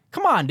know.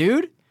 Come on,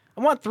 dude.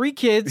 I want 3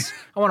 kids.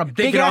 I want a big.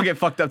 They can all get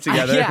fucked up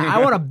together. Yeah,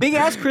 I want a big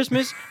ass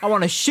Christmas. I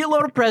want a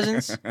shitload of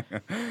presents.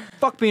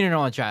 Fuck being an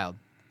only child.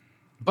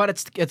 But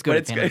it's good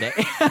at the end of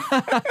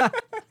the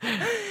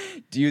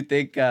day. Do you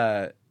think?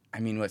 So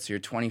you're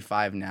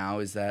 25 now.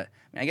 Is that?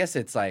 I guess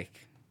it's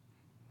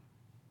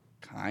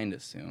kind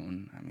of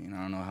soon. I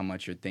don't know how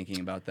much you're thinking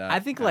about that. I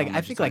think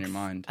on your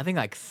mind. I think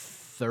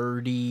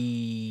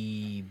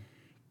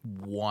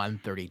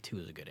 31, 32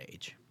 is a good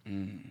age.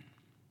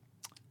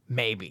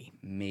 Maybe.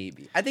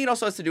 I think it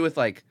also has to do with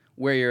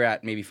where you're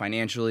at, maybe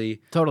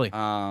financially. Totally.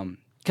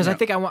 Because I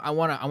think I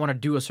want to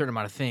do a certain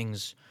amount of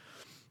things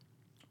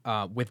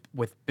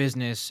with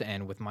business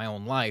and with my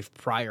own life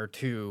prior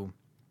to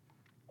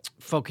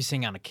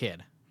focusing on a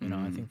kid.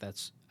 I think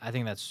that's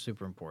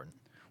super important.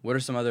 What are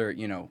some other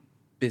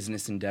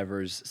business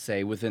endeavors,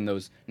 say, within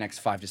those next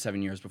 5 to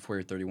 7 years before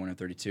you're 31 or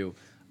 32,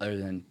 other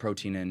than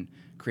Protein and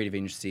creative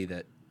agency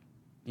that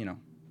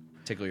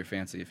tickle your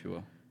fancy, if you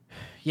will?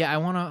 Yeah, I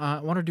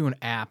wanna do an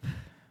app.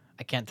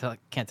 I can't tell you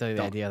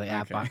the idea of the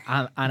app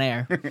on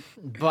air,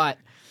 but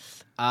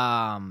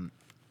I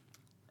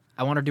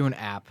want to do an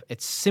app.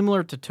 It's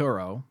similar to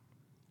Turo.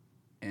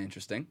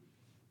 Interesting.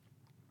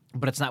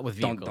 But it's not with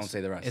vehicles. Don't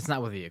say the rest. It's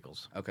not with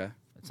vehicles. Okay.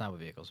 It's not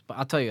with vehicles. But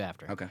I'll tell you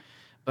after. Okay.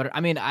 But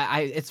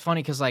it's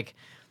funny because I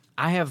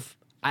have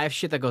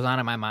shit that goes on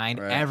in my mind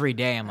every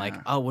day. I'm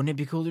oh, wouldn't it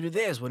be cool to do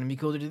this? Wouldn't it be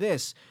cool to do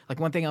this?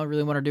 One thing I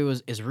really want to do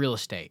is real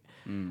estate.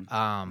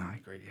 I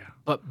agree, yeah.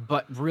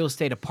 But real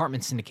estate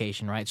apartment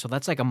syndication, right? So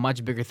that's a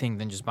much bigger thing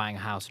than just buying a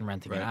house and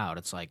renting it out.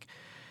 It's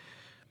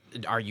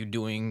are you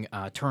doing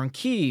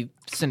turnkey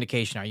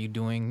syndication? Are you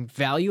doing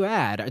value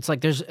add? It's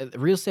there's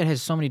real estate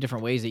has so many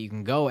different ways that you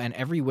can go, and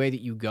every way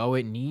that you go,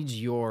 it needs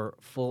your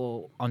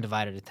full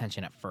undivided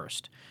attention at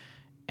first.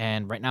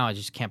 And right now, I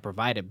just can't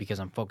provide it because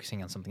I'm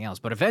focusing on something else.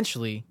 But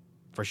eventually,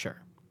 for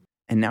sure.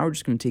 And now we're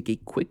just going to take a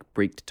quick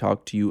break to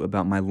talk to you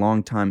about my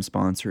longtime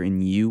sponsor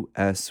in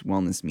U.S.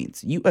 Wellness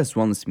Meats. U.S.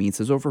 Wellness Meats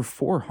has over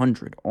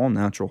 400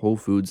 all-natural whole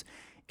foods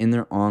in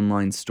their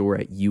online store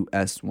at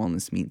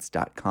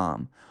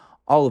uswellnessmeats.com.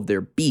 All of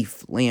their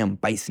beef, lamb,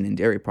 bison, and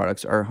dairy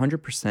products are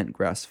 100%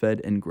 grass-fed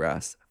and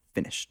grass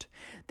finished.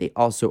 They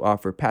also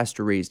offer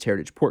pasture-raised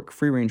heritage pork,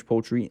 free-range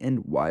poultry,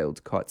 and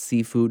wild-caught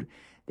seafood.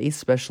 They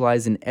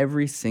specialize in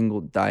every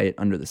single diet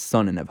under the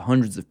sun and have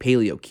hundreds of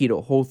paleo,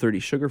 keto,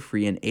 Whole30,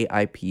 sugar-free, and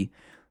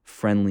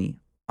AIP-friendly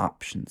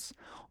options.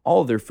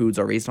 All of their foods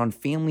are raised on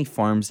family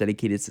farms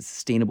dedicated to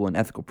sustainable and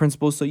ethical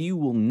principles, so you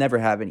will never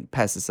have any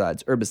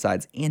pesticides,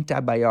 herbicides,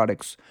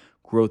 antibiotics,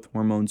 growth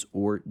hormones,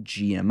 or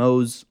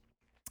GMOs.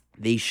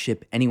 They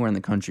ship anywhere in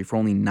the country for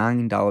only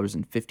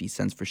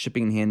 $9.50 for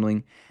shipping and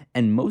handling,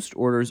 and most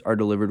orders are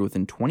delivered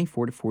within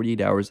 24 to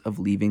 48 hours of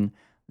leaving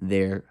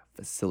their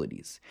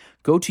facilities.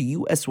 Go to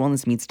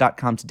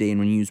uswellnessmeats.com today, and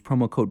when you use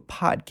promo code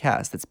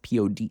PODCAST, that's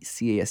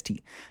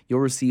PODCAST, you'll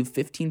receive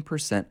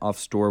 15% off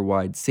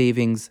store-wide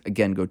savings.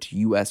 Again, go to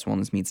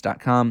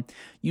uswellnessmeats.com,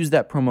 use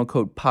that promo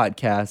code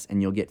PODCAST,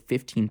 and you'll get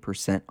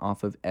 15%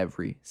 off of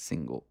every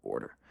single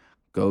order.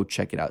 Go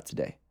check it out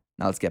today.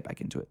 Now let's get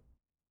back into it.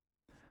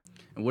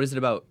 And what is it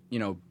about,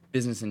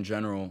 business in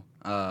general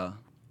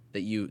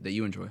that you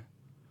enjoy?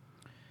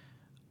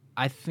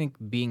 I think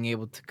being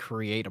able to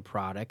create a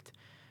product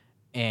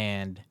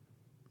and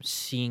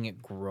seeing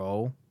it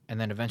grow and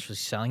then eventually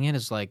selling it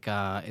is like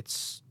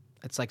it's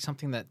like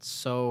something that's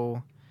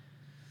so,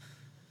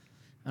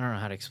 I don't know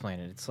how to explain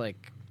it. It's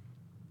like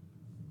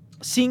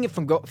seeing it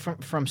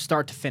from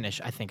start to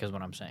finish, I think, is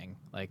what I'm saying.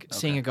 Like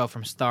seeing it go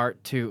from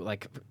start to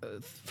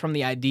from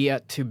the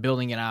idea to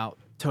building it out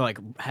to like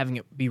having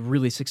it be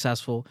really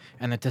successful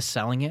and then to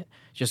selling it,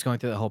 just going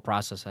through the whole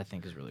process, I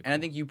think is really cool. And I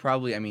think you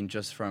probably,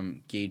 just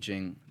from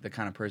gauging the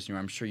kind of person you are,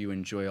 I'm sure you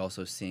enjoy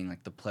also seeing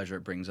like the pleasure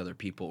it brings other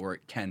people, or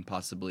it can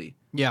possibly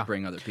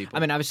bring other people. I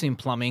mean, obviously in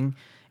plumbing,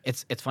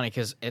 it's funny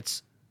because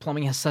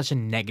plumbing has such a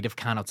negative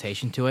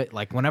connotation to it.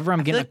 Like whenever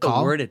I'm getting a call,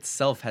 the word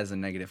itself has a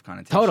negative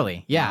connotation.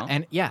 Totally, yeah,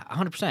 and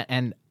 100%.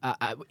 And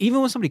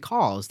even when somebody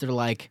calls, they're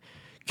like,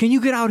 "Can you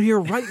get out here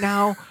right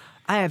now?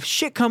 I have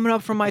shit coming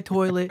up from my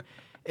toilet."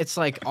 It's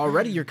like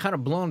already you're kind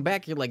of blown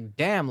back. You're like,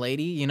 damn,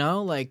 lady,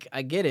 like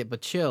I get it,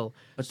 but chill.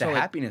 But so, the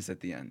happiness at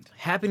the end.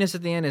 Happiness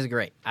at the end is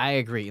great. I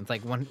agree. It's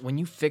like when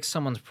you fix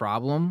someone's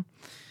problem,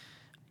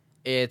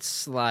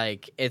 it's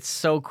like it's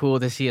so cool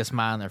to see a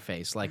smile on their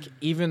face. Like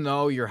even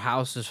though your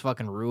house is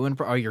fucking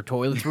ruined or your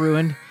toilet's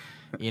ruined,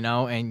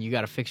 and you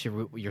got to fix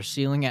your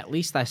ceiling, at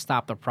least I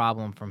stopped the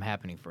problem from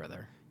happening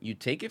further. You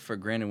take it for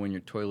granted when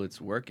your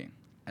toilet's working.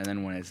 And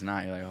then when it's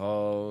not, you're like,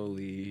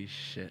 holy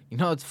shit.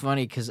 It's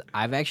funny because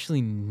I've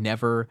actually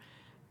never,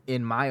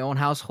 in my own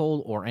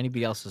household or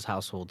anybody else's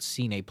household,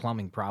 seen a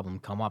plumbing problem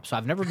come up. So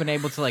I've never been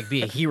able to like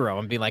be a hero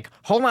and be like,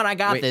 hold on, I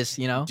got this,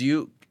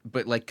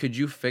 could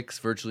you fix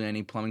virtually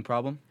any plumbing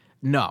problem?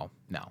 No,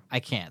 I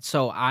can't.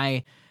 So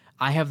I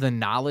have the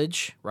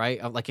knowledge, right?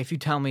 Of like if you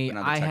tell me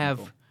I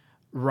have,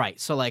 right.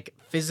 So like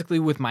physically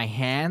with my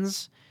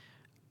hands,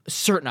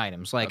 certain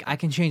items, like I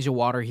can change a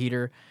water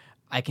heater,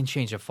 I can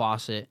change a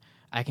faucet,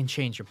 I can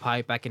change your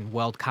pipe. I can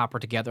weld copper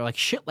together. Like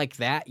shit like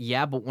that,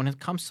 yeah. But when it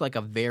comes to like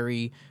a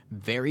very,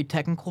 very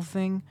technical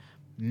thing,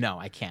 no,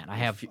 I can't.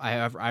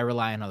 I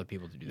rely on other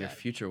people to do that. Your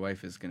future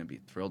wife is gonna be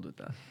thrilled with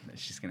that.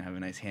 She's gonna have a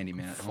nice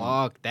handyman at home.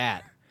 Fuck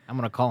that. I'm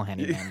gonna call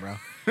handyman, bro.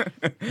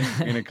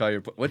 You're gonna call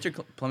what's your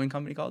plumbing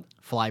company called?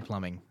 Fly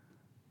Plumbing.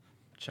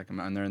 Check them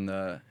out. And they're in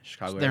the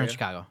Chicago area? They're in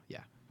Chicago, yeah.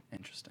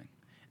 Interesting.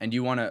 And do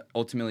you want to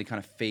ultimately kind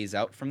of phase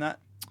out from that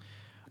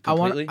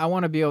completely? I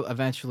want to be able to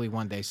eventually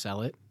one day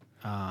sell it.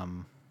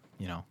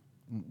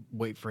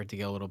 Wait for it to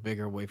get a little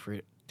bigger, wait for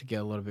it to get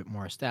a little bit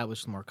more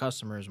established, more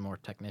customers, more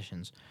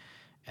technicians,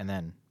 and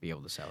then be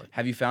able to sell it.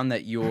 Have you found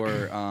that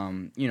you're,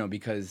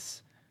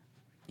 because,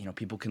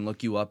 people can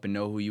look you up and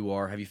know who you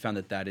are, have you found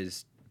that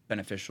is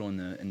beneficial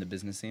in the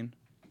business scene?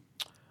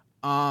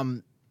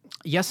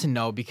 Yes and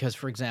no, because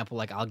for example,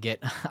 like I'll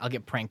get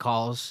prank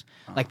calls.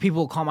 Like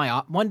people will call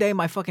one day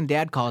my fucking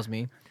dad calls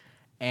me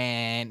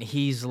and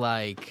he's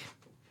like,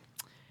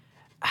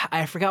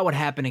 I forgot what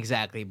happened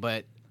exactly,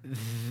 but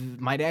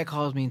my dad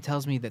calls me and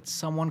tells me that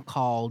someone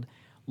called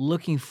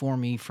looking for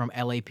me from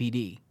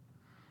LAPD.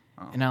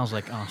 And I was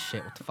like, oh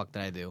shit, what the fuck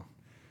did I do?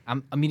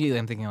 I'm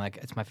thinking like,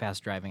 it's my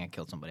fast driving, I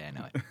killed somebody, I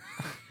know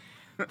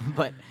it.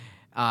 But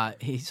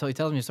he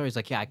tells me a story. He's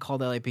like, yeah, I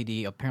called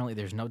LAPD. Apparently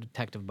there's no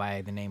detective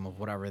by the name of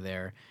whatever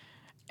there.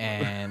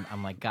 And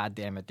I'm like, God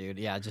damn it, dude.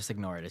 Yeah, just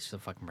ignore it. It's just a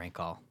fucking prank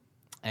call.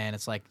 And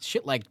it's like,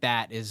 shit like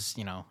that is,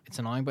 it's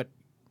annoying, but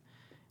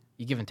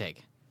you give and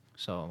take.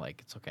 So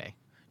like, it's okay.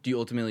 Do you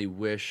ultimately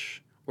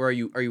wish, or are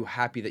you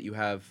happy that you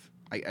have,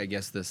 I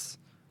guess, this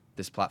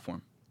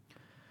platform?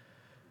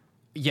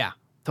 Yeah,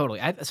 totally.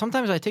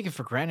 Sometimes I take it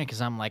for granted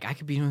because I'm like, I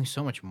could be doing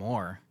so much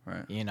more,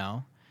 right?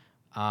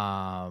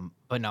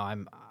 But no,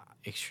 I'm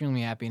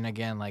extremely happy. And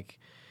again, like,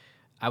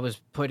 I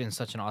was put in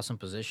such an awesome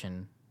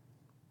position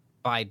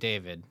by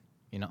David,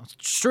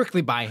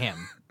 strictly by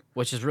him,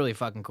 which is really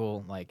fucking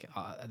cool. Like,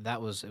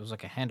 it was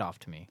like a handoff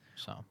to me.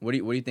 So, what do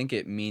you think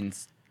it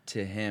means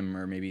to him,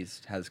 or maybe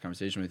he's had this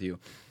conversation with you,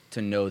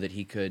 to know that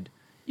he could,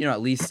 at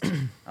least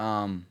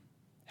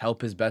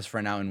help his best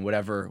friend out in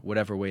whatever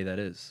way that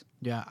is?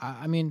 Yeah,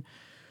 I mean,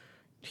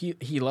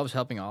 he loves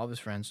helping all of his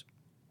friends.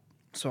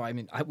 So I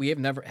mean, we have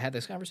never had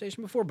this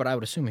conversation before, but I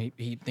would assume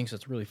he thinks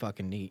it's really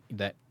fucking neat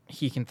that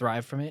he can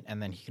thrive from it,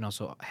 and then he can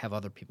also have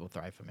other people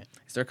thrive from it.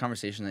 Is there a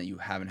conversation that you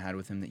haven't had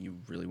with him that you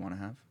really want to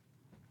have?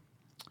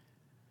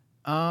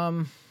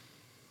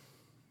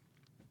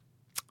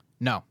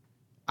 No,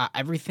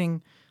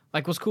 everything.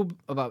 Like, what's cool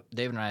about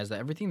David and I is that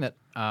everything that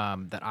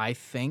that I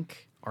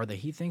think or that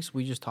he thinks,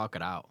 we just talk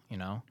it out. You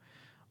know,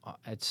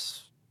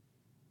 it's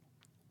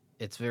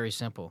very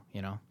simple.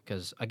 You know,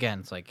 because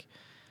again, it's like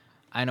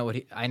I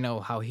know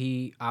how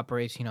he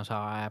operates. He knows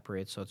how I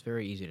operate. So it's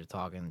very easy to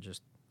talk and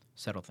just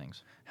settle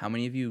things. How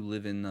many of you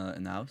live in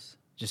the house?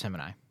 Just him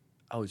and I.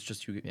 Oh, it's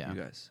just you Yeah.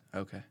 guys.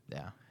 Okay.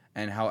 Yeah.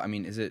 And how? I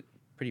mean, is it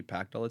pretty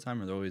packed all the time,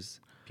 or are there always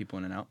people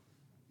in and out?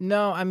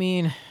 No, I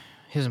mean,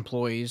 his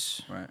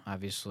employees, Right.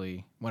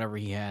 obviously, whenever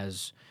he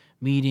has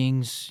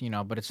meetings, you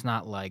know, but it's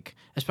not like,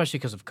 especially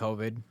because of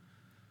COVID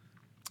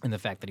and the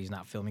fact that he's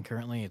not filming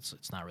currently,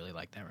 it's not really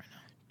like that right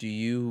now. Do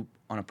you,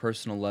 on a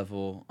personal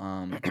level,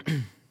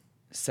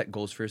 set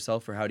goals for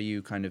yourself, or how do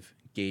you kind of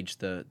gauge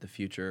the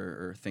future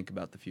or think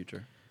about the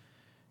future?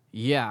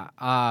 Yeah,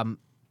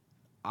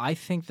 I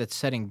think that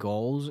setting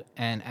goals,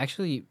 and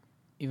actually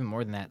even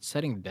more than that,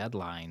 setting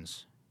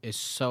deadlines is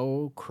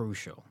so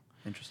crucial.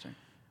 Interesting.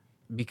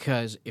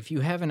 Because if you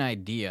have an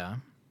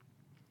idea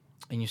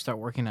and you start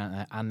working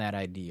on that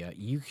idea,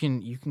 you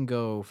can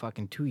go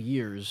fucking 2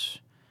 years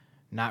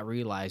not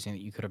realizing that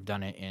you could have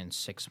done it in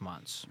 6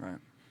 months. Right.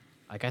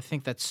 Like, I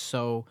think it's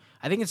so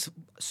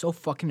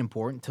fucking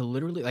important to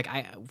literally, like,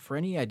 for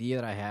any idea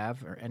that I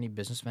have or any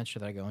business venture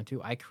that I go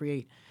into, I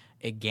create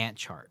a Gantt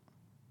chart,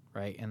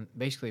 right? And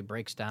basically it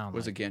breaks down. What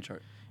is a Gantt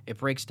chart? It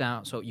breaks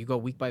down, so you go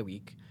week by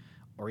week,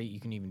 or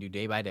you can even do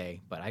day by day,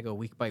 but I go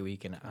week by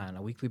week, and on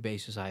a weekly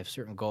basis, I have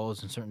certain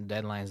goals and certain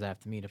deadlines that I have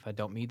to meet. If I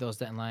don't meet those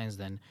deadlines,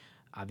 then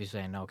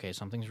obviously I know, okay,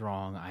 something's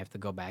wrong. I have to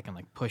go back and,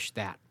 like, push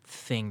that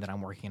thing that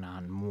I'm working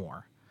on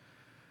more.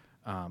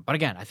 But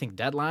again, I think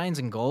deadlines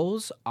and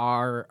goals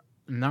are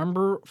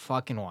number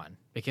fucking one,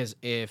 because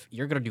if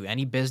you're gonna do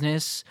any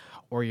business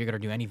or you're gonna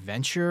do any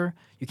venture,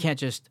 you can't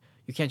just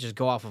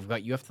go off of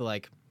gut. You have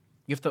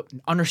to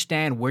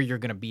understand where you're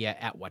gonna be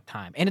at what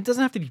time, and it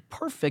doesn't have to be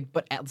perfect.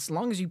 But as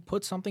long as you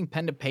put something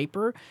pen to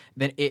paper,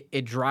 then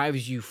it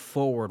drives you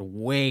forward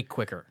way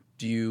quicker.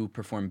 Do you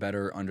perform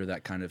better under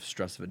that kind of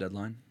stress of a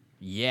deadline?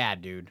 Yeah,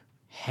 dude.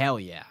 Hell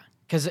yeah.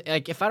 Because,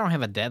 like, if I don't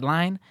have a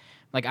deadline,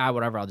 like,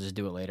 whatever, I'll just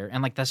do it later.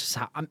 And, like, that's just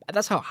how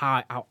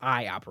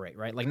I operate,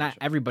 right? Like, not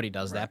everybody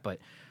does that, but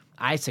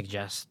I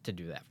suggest to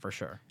do that for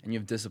sure. And you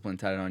have discipline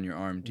tatted on your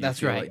arm.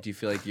 That's right. Do you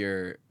feel like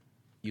you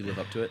live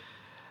up to it?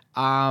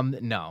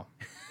 No.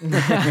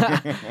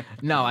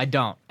 No, I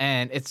don't.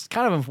 And it's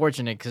kind of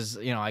unfortunate because,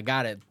 you know, I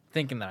got it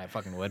thinking that I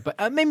fucking would. But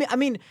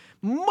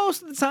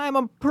most of the time,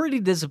 I'm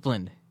pretty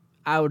disciplined,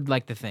 I would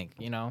like to think,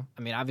 you know?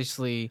 I mean,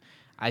 obviously,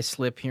 I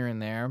slip here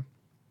and there.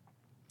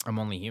 I'm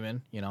only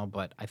human, you know,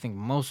 but I think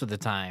most of the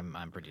time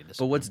I'm pretty disciplined.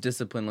 But what's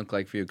discipline look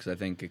like for you? Because I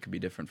think it could be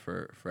different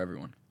for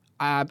everyone.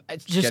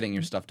 It's just getting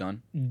your stuff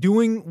done.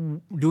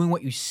 Doing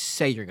what you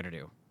say you're gonna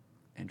do.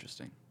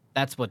 Interesting.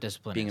 That's what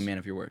discipline Being is. a man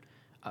of your word.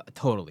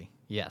 Totally.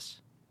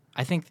 Yes.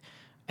 I think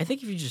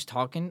if you're just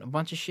talking a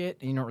bunch of shit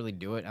and you don't really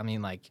do it, I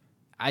mean, like,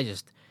 I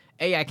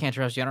can't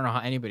trust you. I don't know how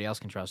anybody else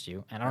can trust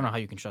you, and I don't know how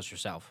you can trust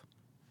yourself.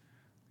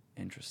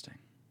 Interesting.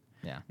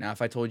 Yeah. Now,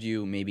 if I told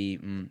you maybe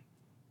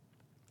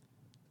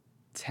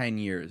 10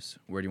 years,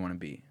 where do you want to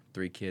be?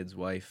 3 kids,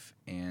 wife,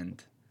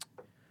 and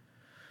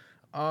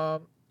a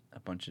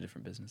bunch of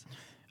different businesses.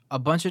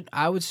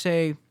 I would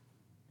say,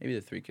 maybe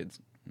the 3 kids,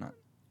 not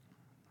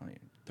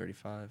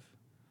 35.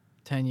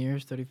 10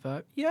 years,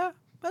 35. Yeah,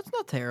 that's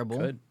not terrible.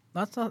 Good.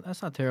 That's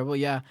not terrible.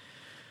 Yeah.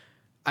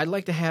 I'd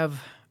like to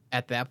have,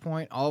 at that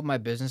point, all of my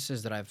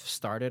businesses that I've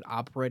started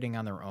operating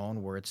on their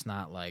own, where it's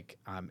not like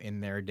I'm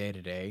in there day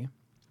to day.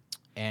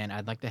 And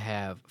I'd like to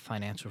have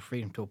financial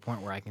freedom to a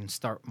point where I can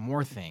start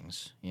more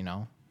things, you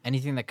know,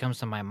 anything that comes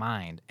to my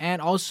mind.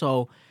 And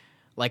also,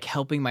 like,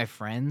 helping my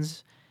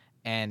friends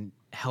and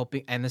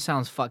this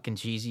sounds fucking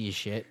cheesy as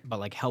shit, but,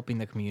 like, helping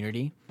the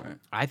community. Right.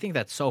 I think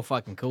that's so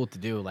fucking cool to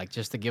do, like,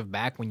 just to give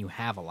back when you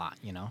have a lot,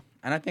 you know?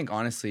 And I think,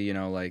 honestly, you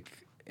know, like,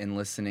 in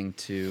listening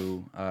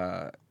to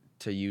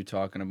you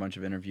talk in a bunch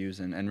of interviews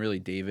and really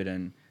David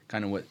and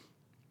kind of what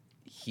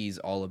he's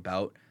all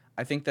about,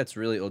 I think that's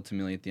really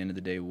ultimately, at the end of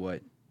the day,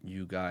 what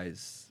you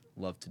guys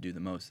love to do the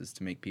most, is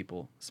to make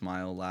people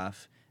smile,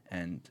 laugh,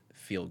 and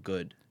feel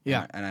good.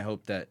 Yeah. And I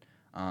hope that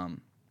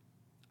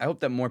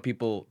more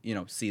people, you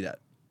know, see that.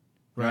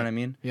 You know what I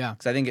mean? Yeah.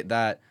 Because I think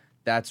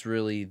that's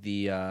really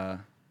the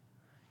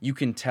you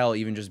can tell,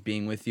 even just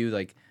being with you,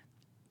 like,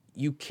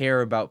 you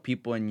care about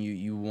people and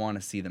you want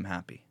to see them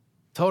happy.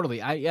 Totally.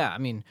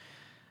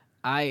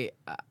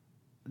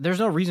 There's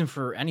no reason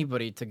for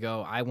anybody to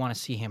go, I want to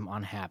see him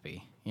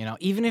unhappy. You know,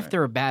 even if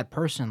they're a bad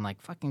person, like,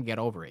 fucking get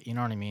over it. You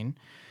know what I mean?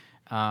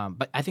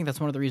 But I think that's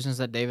one of the reasons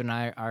that David and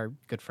I are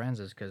good friends,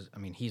 is because, I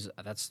mean,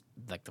 that's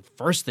like the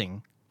first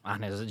thing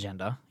on his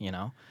agenda, you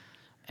know?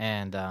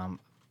 And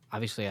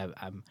obviously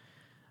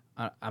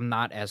I'm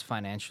not as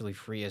financially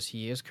free as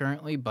he is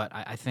currently, but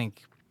I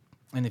think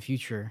in the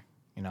future,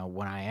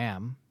 when I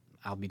am,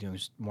 I'll be doing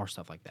more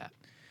stuff like that.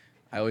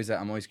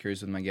 I'm always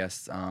curious with my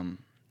guests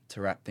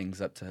to wrap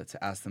things up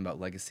to ask them about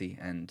legacy.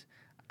 And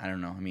I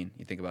don't know. I mean,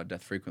 you think about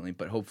death frequently,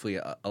 but hopefully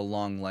a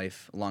long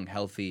life, a long,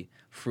 healthy,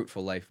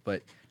 fruitful life.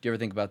 But do you ever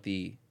think about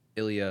the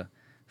Ilya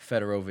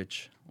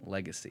Fedorovich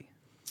legacy?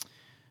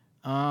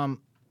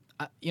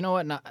 You know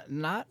what?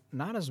 Not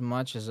as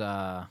much as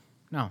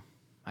no,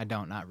 I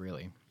don't. Not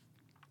really.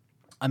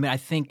 I mean, I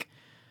think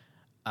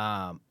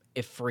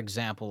if, for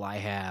example,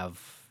 I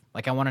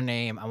want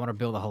to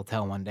build a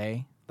hotel one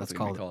day. That's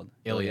called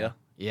Ilya.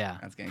 Yeah,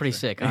 that's pretty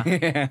sick,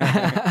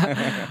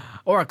 huh?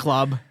 Or a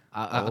club.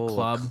 A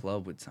club. A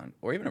club would sound,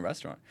 or even a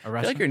restaurant. A I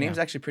restaurant. feel like your name's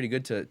actually pretty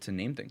good to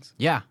name things.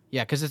 Yeah,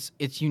 because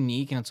it's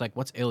unique and it's like,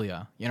 what's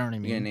Ilya? You know what I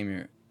mean? You gonna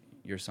name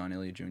your son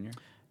Ilya Jr.?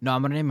 No,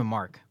 I'm gonna name him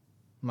Mark.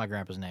 My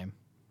grandpa's name.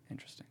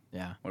 Interesting.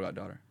 Yeah. What about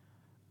daughter?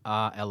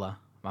 Ella,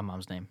 my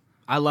mom's name.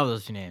 I love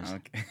those two names.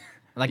 Okay.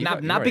 Like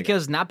not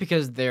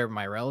because they're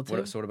my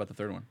relative. So what about the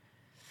third one?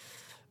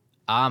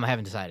 I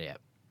haven't decided yet.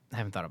 I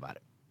haven't thought about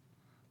it.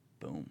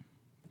 Boom.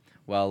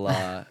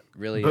 Well,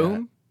 really.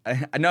 Boom?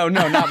 No,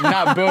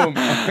 not boom.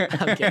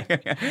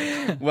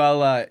 Okay.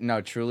 Well,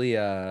 no, truly,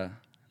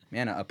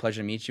 man, a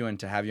pleasure to meet you and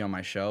to have you on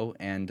my show.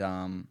 And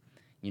I'm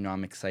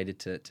excited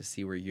to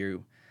see where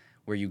you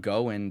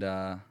go.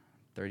 And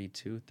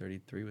 32,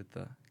 33 with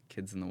the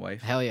kids and the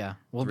wife. Hell yeah.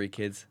 Well, 3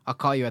 kids. I'll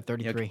call you at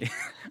 33.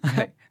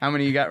 Okay. How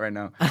many you got right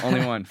now?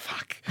 Only one.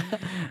 Fuck.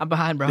 I'm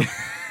behind, bro.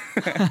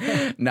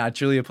 Nah,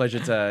 truly a pleasure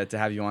to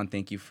have you on.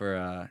 Thank you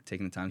for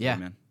taking the time today,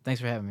 man.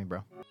 Thanks for having me,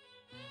 bro.